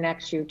what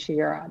connects you to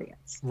your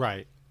audience.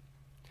 Right.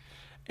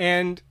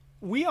 And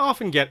we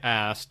often get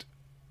asked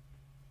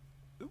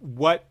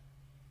what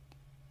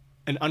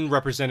an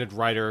unrepresented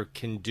writer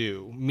can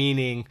do,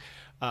 meaning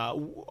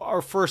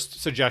our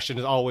first suggestion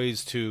is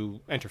always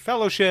to enter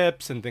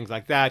fellowships and things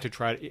like that to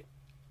try to,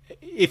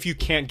 if you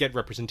can't get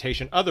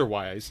representation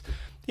otherwise,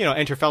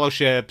 enter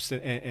fellowships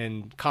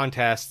and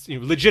contests,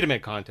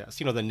 legitimate contests,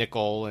 the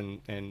Nickel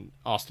and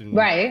Austin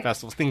Right.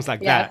 festivals, things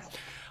like Yes.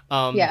 that.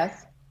 Um,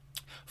 Yes.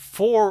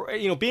 for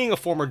being a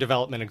former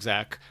development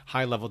exec,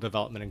 high level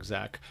development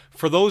exec,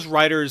 for those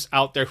writers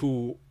out there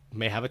who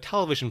may have a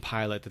television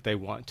pilot that they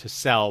want to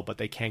sell, but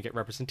they can't get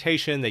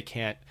representation, they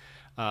can't,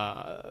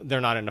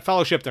 they're not in a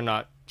fellowship, they're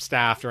not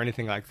staffed or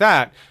anything like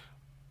that.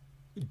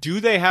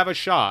 Do they have a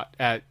shot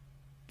at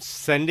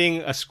sending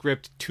a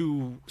script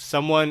to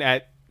someone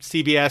at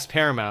CBS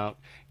Paramount,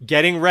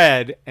 getting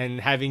read,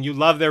 and having you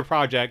love their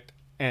project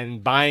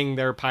and buying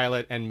their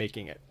pilot and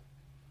making it?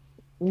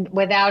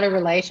 Without a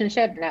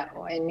relationship, no.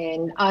 I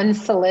mean,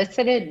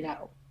 unsolicited,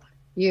 no.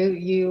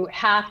 You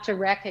have to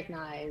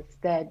recognize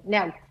that.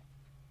 Now,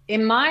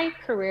 in my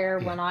career,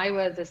 when I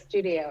was a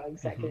studio Mm-hmm.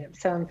 executive,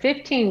 so in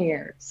 15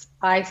 years,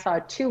 I saw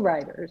two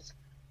writers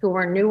who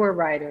were newer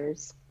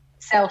writers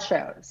sell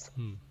shows.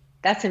 Hmm.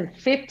 That's in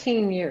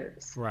 15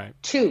 years. Right.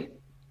 Two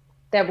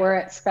that were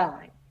at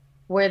Spelling,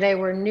 where they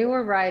were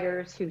newer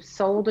writers who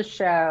sold a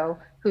show,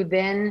 who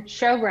then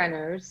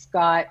showrunners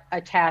got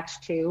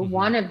attached to. Mm-hmm.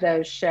 One of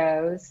those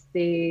shows,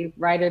 the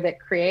writer that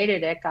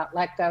created it got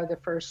let go the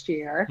first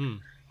year,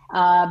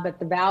 but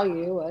the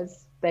value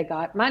was they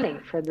got money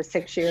for the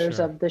 6 years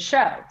Sure. of the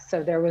show.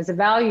 So there was a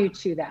value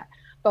to that.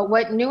 But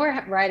what newer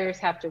writers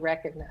have to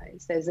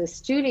recognize is a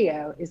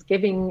studio is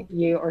giving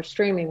you, or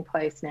streaming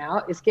place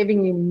now, is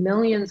giving you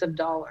millions of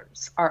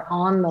dollars are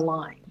on the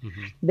line.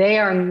 Mm-hmm. They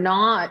are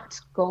not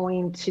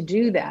going to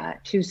do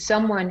that to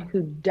someone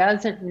who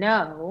doesn't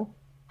know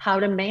how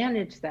to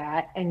manage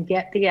that and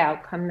get the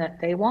outcome that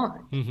they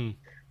want. Mm-hmm.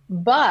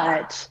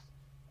 But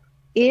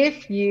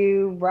if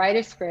you write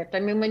a script, I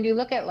mean, when you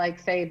look at, like,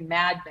 say,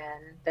 Mad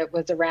Men, that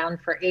was around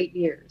for 8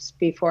 years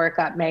before it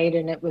got made,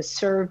 and it was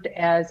served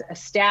as a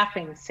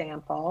staffing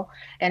sample,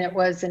 and it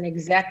was an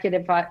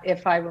executive,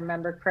 if I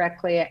remember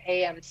correctly, at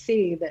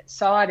AMC that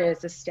saw it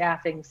as a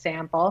staffing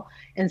sample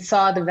and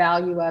saw the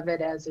value of it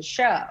as a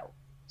show.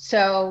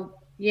 So,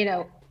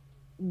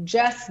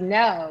 just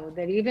know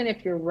that even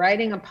if you're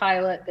writing a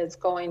pilot that's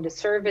going to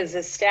serve as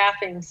a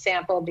staffing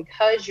sample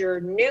because you're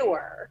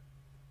newer,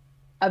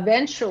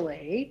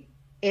 eventually,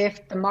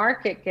 if the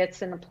market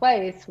gets in a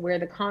place where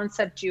the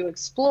concept you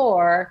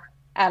explore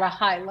at a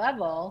high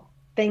level,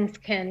 things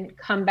can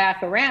come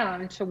back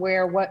around to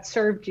where what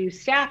served you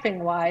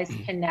staffing wise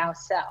can now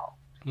sell.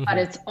 Mm-hmm. But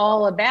it's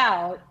all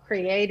about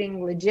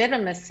creating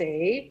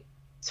legitimacy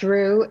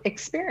through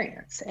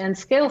experience and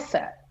skill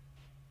set.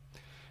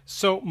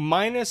 So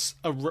minus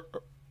a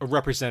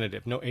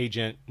representative, no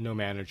agent, no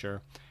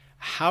manager,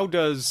 how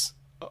does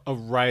a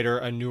writer,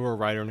 a newer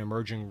writer, an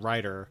emerging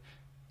writer,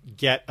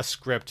 get a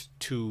script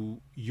to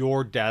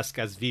your desk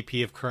as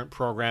VP of current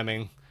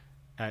programming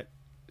at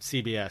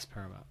CBS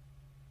Paramount?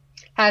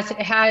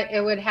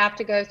 It would have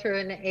to go through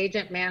an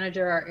agent,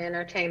 manager, or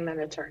entertainment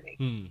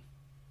attorney.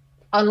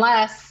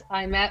 Unless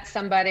I met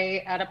somebody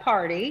at a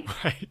party,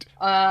 right,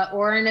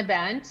 or an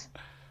event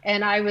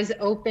And I was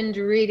open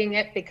to reading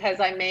it because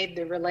I made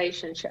the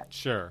relationship.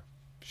 Sure.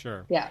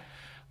 Yeah.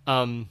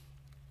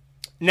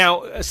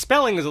 Now,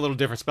 Spelling is a little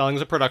different. Spelling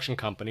is a production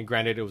company.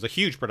 Granted, it was a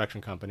huge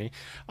production company.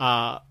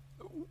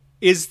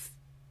 Is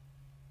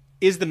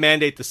the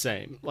mandate the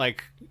same?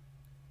 Like,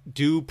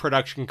 would a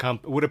production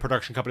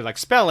company like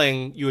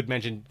Spelling, you had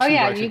mentioned... Oh,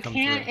 yeah, you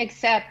can't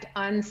accept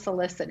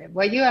unsolicited.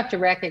 What you have to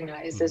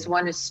recognize is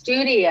when a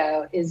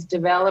studio is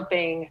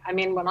developing... I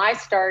mean, when I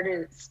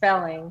started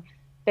Spelling,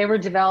 they were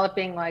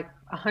developing like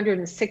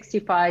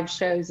 165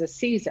 shows a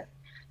season.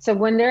 So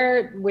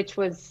which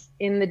was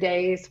in the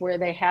days where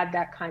they had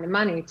that kind of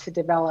money to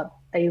develop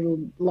a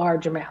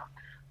large amount.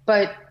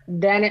 But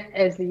then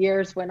as the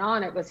years went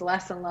on, it was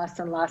less and less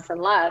and less and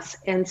less.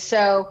 And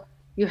so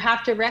you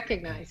have to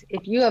recognize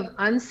if you have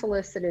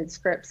unsolicited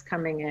scripts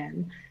coming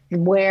in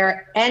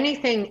where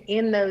anything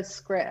in those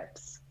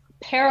scripts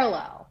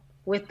parallel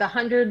with the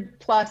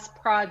 100+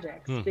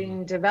 projects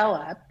being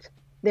developed,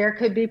 there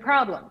could be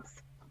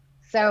problems.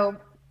 So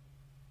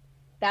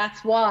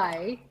that's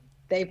why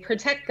they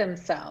protect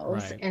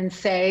themselves and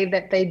say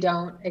that they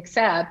don't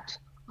accept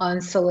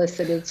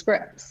unsolicited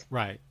scripts.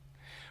 Right.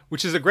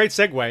 Which is a great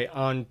segue.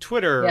 On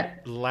Twitter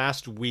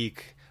last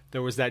week,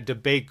 there was that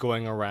debate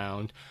going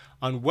around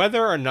on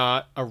whether or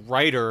not a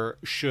writer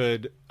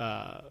should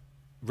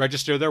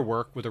register their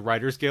work with the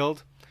Writers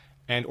Guild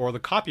and or the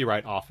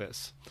Copyright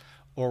Office,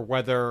 or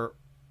whether,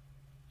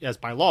 as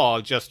by law,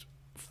 just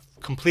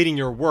completing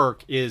your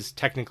work is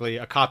technically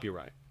a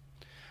copyright.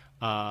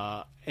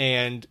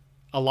 And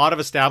a lot of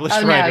established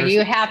writers... No,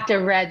 you have to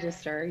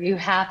register. You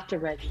have to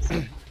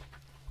register.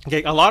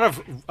 Okay, a lot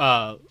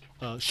of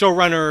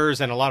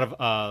showrunners and a lot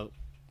of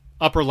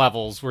upper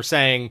levels were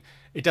saying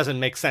it doesn't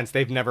make sense.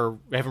 They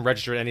haven't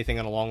registered anything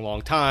in a long,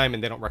 long time,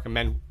 and they don't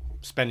recommend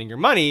spending your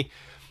money.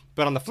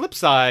 But on the flip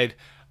side,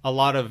 a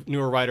lot of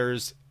newer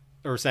writers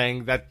are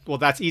saying that, well,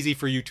 that's easy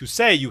for you to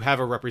say. You have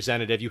a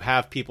representative. You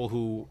have people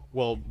who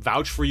will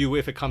vouch for you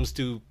if it comes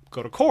to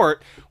go to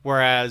court,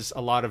 whereas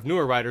a lot of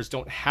newer writers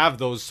don't have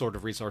those sort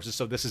of resources.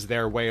 So this is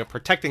their way of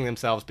protecting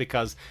themselves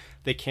because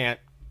they can't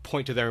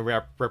point to their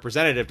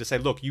representative to say,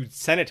 look, you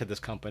sent it to this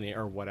company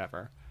or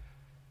whatever.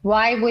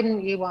 Why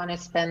wouldn't you want to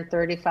spend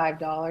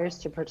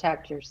 $35 to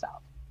protect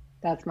yourself?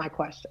 That's my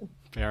question.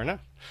 Fair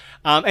enough.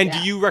 Do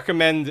you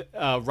recommend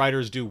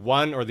writers do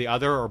one or the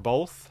other or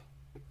both?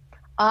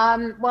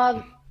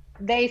 Well,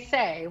 they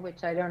say,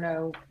 which I don't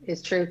know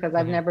is true because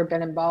I've never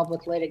been involved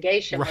with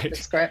litigation with the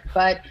script,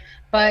 but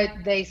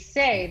they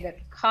say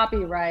that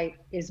copyright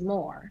is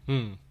more,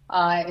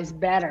 is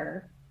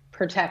better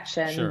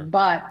protection,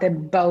 but they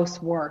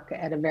both work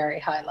at a very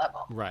high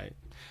level. Right.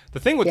 The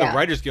thing with the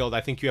Writers Guild,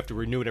 I think you have to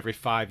renew it every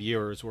 5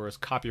 years, whereas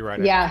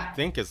copyright, I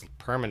think, is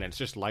permanent. It's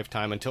just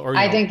lifetime until, or,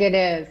 I think it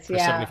is, for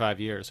 75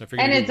 years. So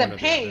and it's a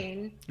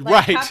pain.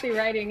 Like,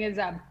 copywriting is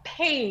a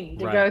pain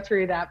to go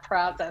through that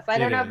process. I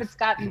don't know if it's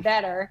gotten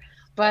better,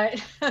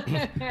 but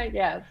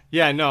yes.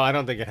 Yeah, no, I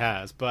don't think it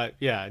has. But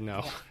yeah,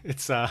 no,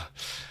 it's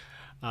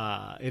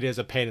it is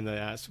a pain in the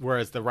ass.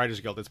 Whereas the Writers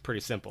Guild is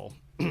pretty simple.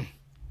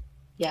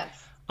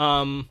 Yes.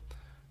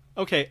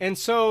 Okay, and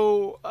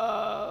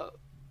so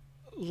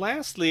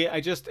lastly,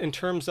 I just, in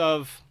terms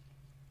of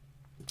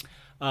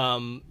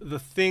the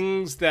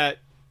things that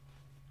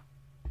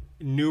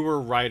newer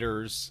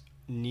writers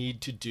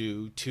need to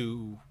do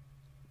to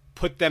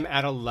put them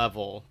at a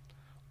level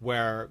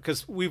where,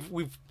 because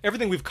we've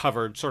everything we've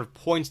covered sort of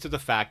points to the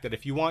fact that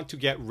if you want to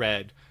get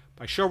read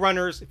by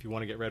showrunners, if you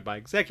want to get read by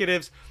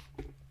executives,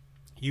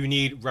 you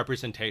need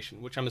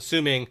representation, which I'm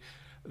assuming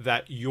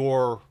that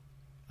your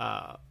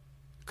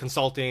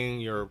consulting,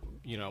 your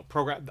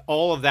program,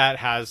 all of that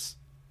has,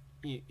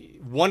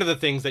 one of the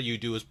things that you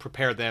do is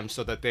prepare them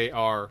so that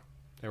their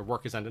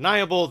work is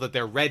undeniable, that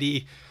they're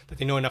ready, that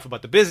they know enough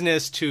about the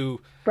business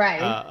to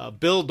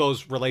build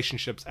those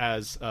relationships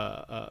as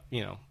a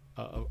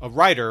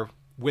writer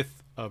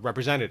with a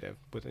representative,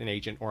 with an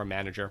agent or a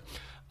manager.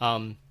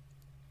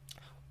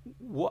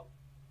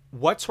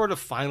 What sort of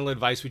final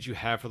advice would you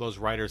have for those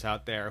writers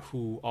out there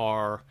who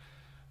are,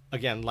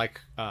 again,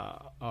 like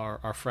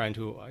our friend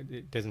who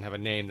doesn't have a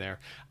name there,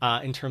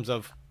 in terms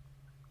of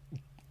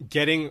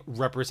getting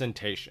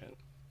representation?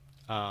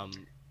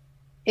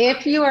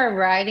 If you are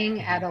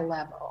writing at a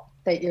level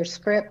that your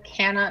script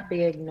cannot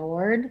be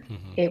ignored,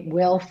 it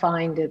will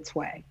find its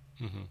way.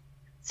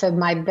 So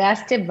my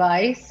best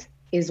advice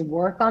is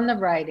work on the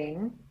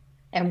writing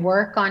and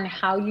work on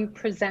how you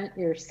present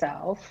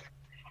yourself,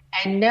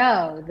 and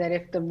know that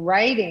if the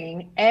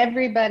writing,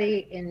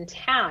 everybody in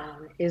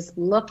town is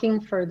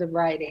looking for the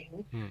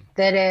writing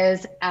that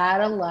is at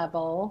a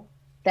level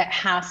that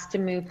has to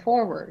move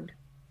forward.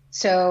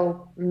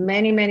 So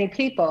many, many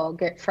people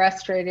get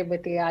frustrated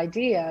with the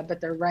idea,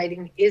 but their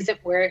writing isn't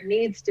where it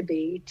needs to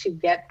be to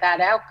get that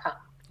outcome.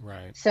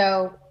 Right.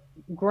 So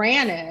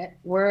granted,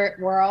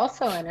 we're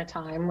also in a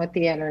time with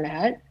the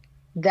internet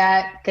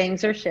that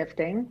things are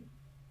shifting,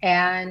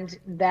 and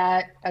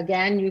that,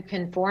 again, you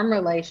can form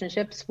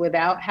relationships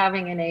without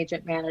having an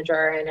agent, manager,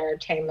 or an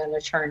entertainment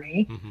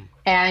attorney.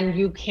 And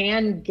you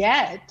can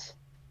get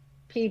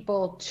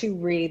people to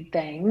read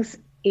things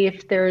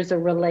if there's a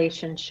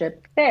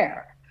relationship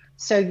there.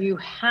 So you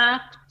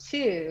have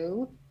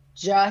to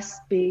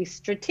just be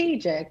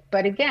strategic.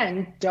 But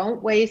again,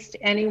 don't waste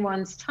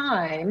anyone's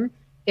time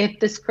if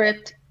the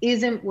script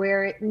isn't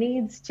where it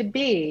needs to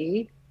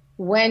be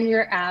when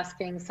you're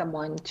asking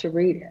someone to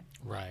read it.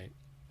 Right.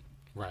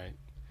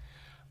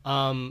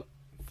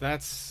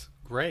 That's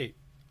great.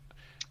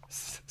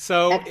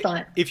 So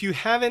excellent. If you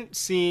haven't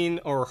seen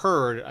or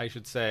heard, I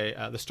should say,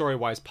 the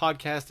Storywise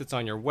podcast, it's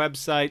on your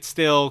website.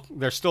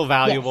 They're still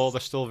valuable. Yes.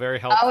 They're still very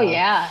helpful. Oh,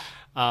 yeah.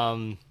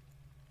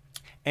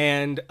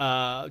 And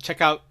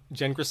check out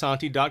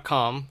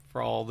jengrisanti.com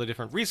for all the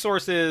different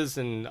resources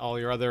and all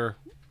your other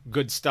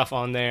good stuff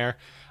on there.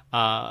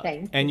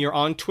 And you're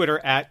on Twitter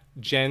at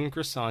Jen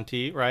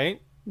Grisanti, right?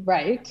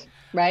 Right.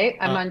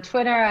 I'm on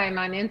Twitter. I'm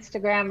on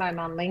Instagram. I'm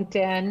on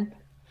LinkedIn.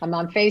 I'm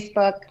on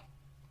Facebook.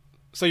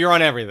 So you're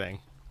on everything.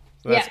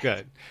 So that's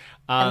good.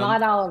 I'm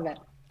on all of it.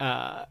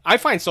 I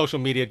find social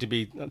media to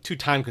be too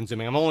time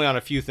consuming. I'm only on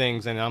a few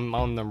things and I'm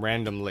on them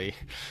randomly.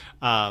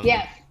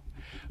 Yes.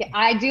 Yeah,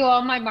 I do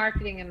all my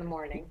marketing in the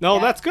morning. No,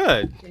 that's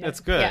good. Yeah. That's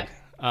good. Yes.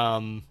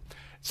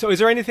 So is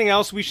there anything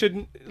else we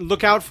should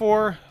look out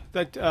for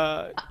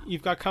that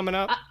you've got coming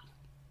up?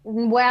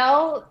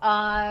 Well,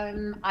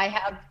 I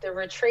have the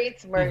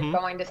retreats. We're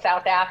going to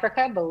South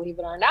Africa, believe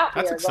it or not.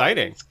 That's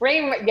exciting.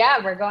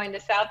 We're going to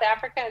South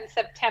Africa in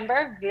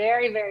September.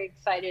 Very, very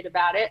excited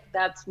about it.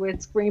 That's with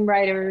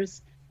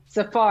Screenwriters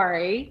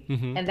Safari.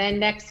 And then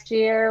next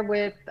year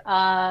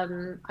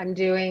I'm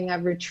doing a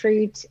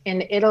retreat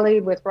in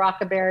Italy with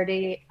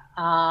Rockaberry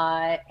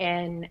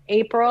in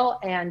April,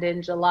 and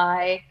in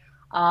July,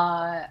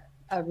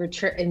 a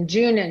retreat in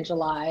June and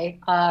July,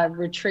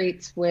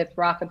 retreats with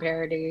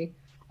Rockaberry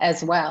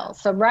as well.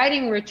 So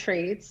writing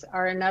retreats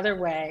are another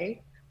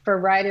way for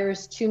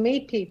writers to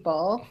meet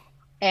people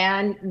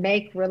and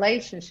make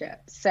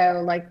relationships.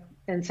 So like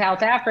in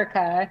South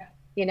Africa,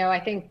 I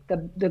think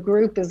the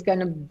group is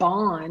going to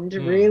bond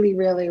really,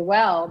 really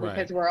well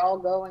because we're all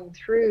going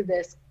through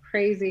this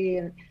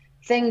crazy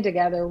thing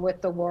together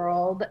with the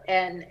world,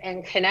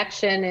 and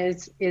connection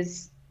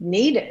is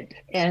needed.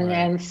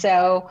 And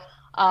so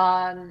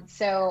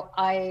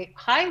I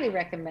highly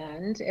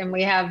recommend, and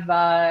we have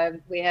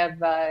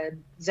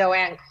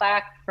Zoanne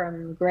Clack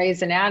from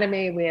Grey's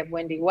Anatomy. We have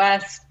Wendy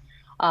West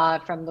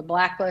from The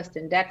Blacklist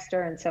and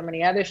Dexter and so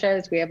many other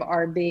shows. We have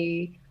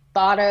R.B.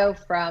 Botto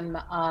from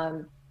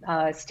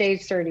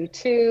Stage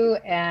 32,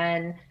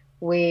 and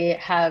we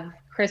have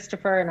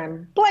Christopher, and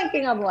I'm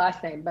blanking on the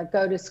last name, but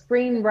go to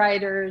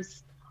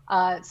Screenwriters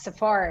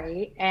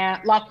Safari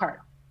and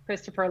Lockhart.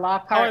 Christopher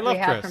Lockhart. Oh, I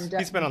love Chris.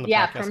 He's been on the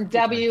podcast. From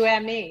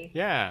WME.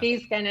 Yeah.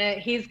 He's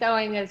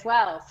going as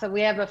well. So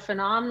we have a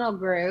phenomenal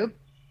group.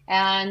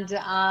 And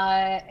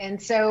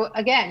so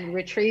again,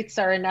 retreats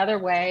are another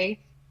way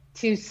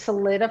to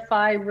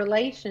solidify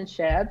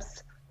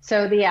relationships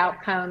so the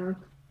outcome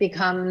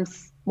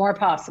becomes more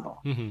possible.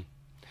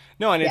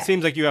 No, and it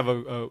seems like you have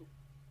a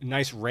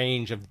nice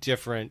range of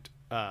different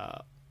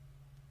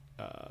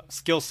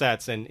skill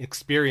sets and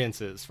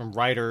experiences, from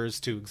writers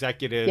to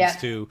executives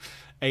to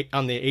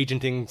on the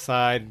agenting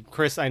side.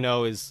 Chris, I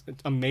know, is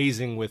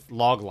amazing with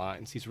log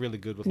lines. He's really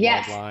good with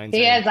log lines.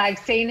 He is. I've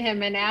seen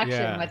him in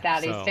action with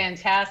that. He's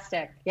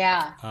fantastic.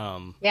 Yeah.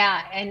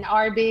 And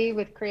RB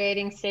with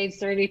creating Stage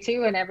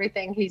 32 and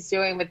everything he's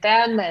doing with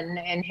them,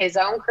 and his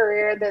own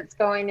career that's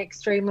going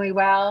extremely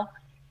well.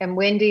 And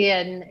Wendy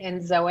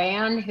and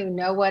Zoanne, who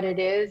know what it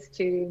is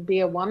to be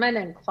a woman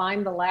and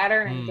climb the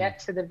ladder and get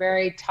to the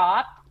very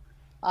top.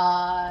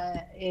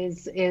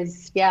 There's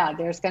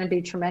going to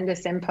be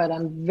tremendous input.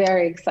 I'm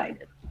very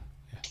excited.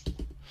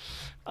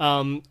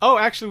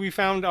 Actually, we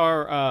found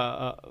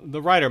our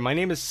the writer. My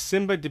name is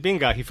Simba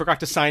Dibinga. He forgot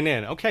to sign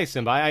in. Okay,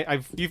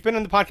 Simba, you've been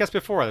on the podcast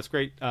before. That's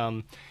great.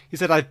 He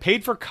said, I've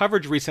paid for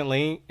coverage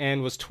recently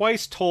and was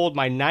twice told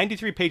my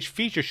 93-page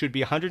feature should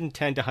be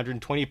 110 to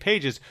 120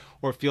 pages,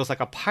 or it feels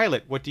like a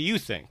pilot. What do you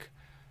think?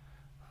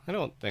 I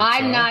don't think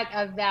I'm not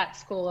of that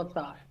school of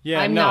thought.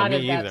 I'm not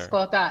of that school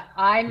of thought.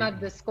 I'm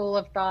of the school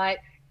of thought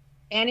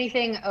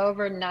anything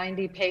over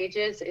 90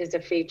 pages is a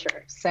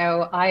feature.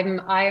 So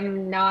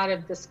I'm not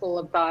of the school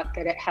of thought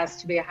that it has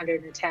to be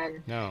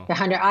 110 to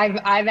 100.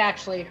 I've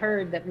actually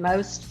heard that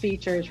most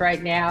features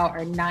right now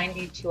are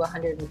 90 to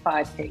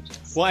 105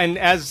 pages. Well, and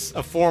as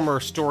a former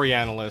story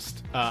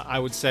analyst, I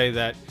would say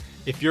that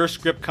if your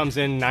script comes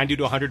in 90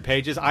 to 100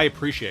 pages, I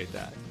appreciate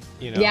that.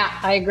 Yeah,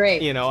 I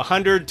agree.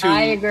 100 to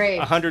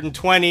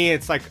 120,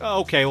 it's like,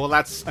 okay, well,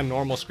 that's a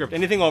normal script.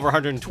 Anything over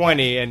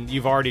 120, and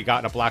you've already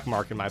gotten a black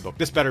mark in my book.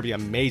 This better be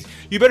amazing.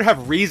 You better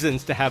have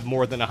reasons to have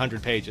more than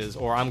 100 pages,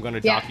 or I'm going to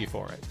dock you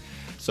for it.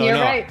 So, You're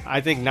right. I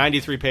think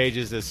 93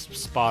 pages is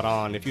spot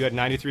on. If you had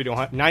 90 to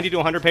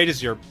 100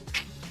 pages, you're,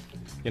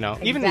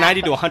 even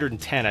 90 to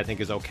 110, I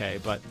think is okay.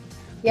 But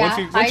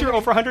once you're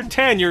over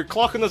 110, you're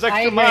clocking those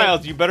extra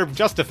miles. You better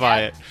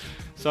justify it.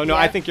 So,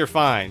 I think you're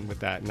fine with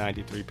that.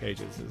 93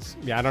 pages is,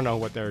 I don't know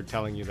what they're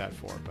telling you that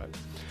for, but.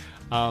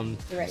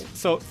 Right.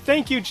 So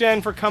thank you,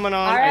 Jen, for coming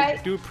on. All right.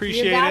 I do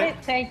appreciate You got it.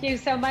 Thank you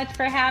so much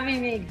for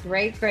having me.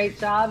 Great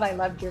job. I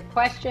loved your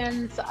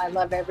questions. I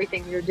love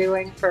everything you're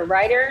doing for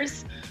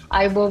writers.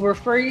 I will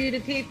refer you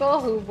to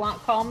people who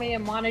call me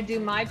and want to do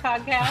my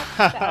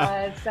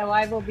podcast. So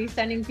I will be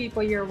sending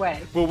people your way.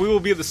 Well, we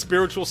will be the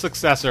spiritual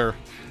successor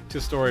to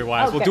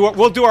Storywise. Okay.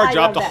 We'll do our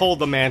job to hold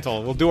the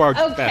mantle. We'll do our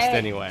best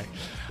anyway.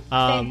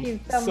 Thank you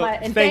so much.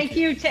 And thank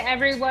you to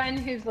everyone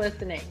who's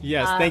listening.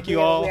 Yes, thank you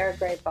all. We are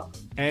grateful.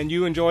 And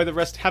you enjoy the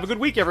rest. Have a good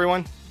week,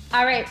 everyone.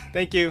 All right.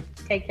 Thank you.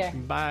 Take care.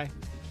 Bye.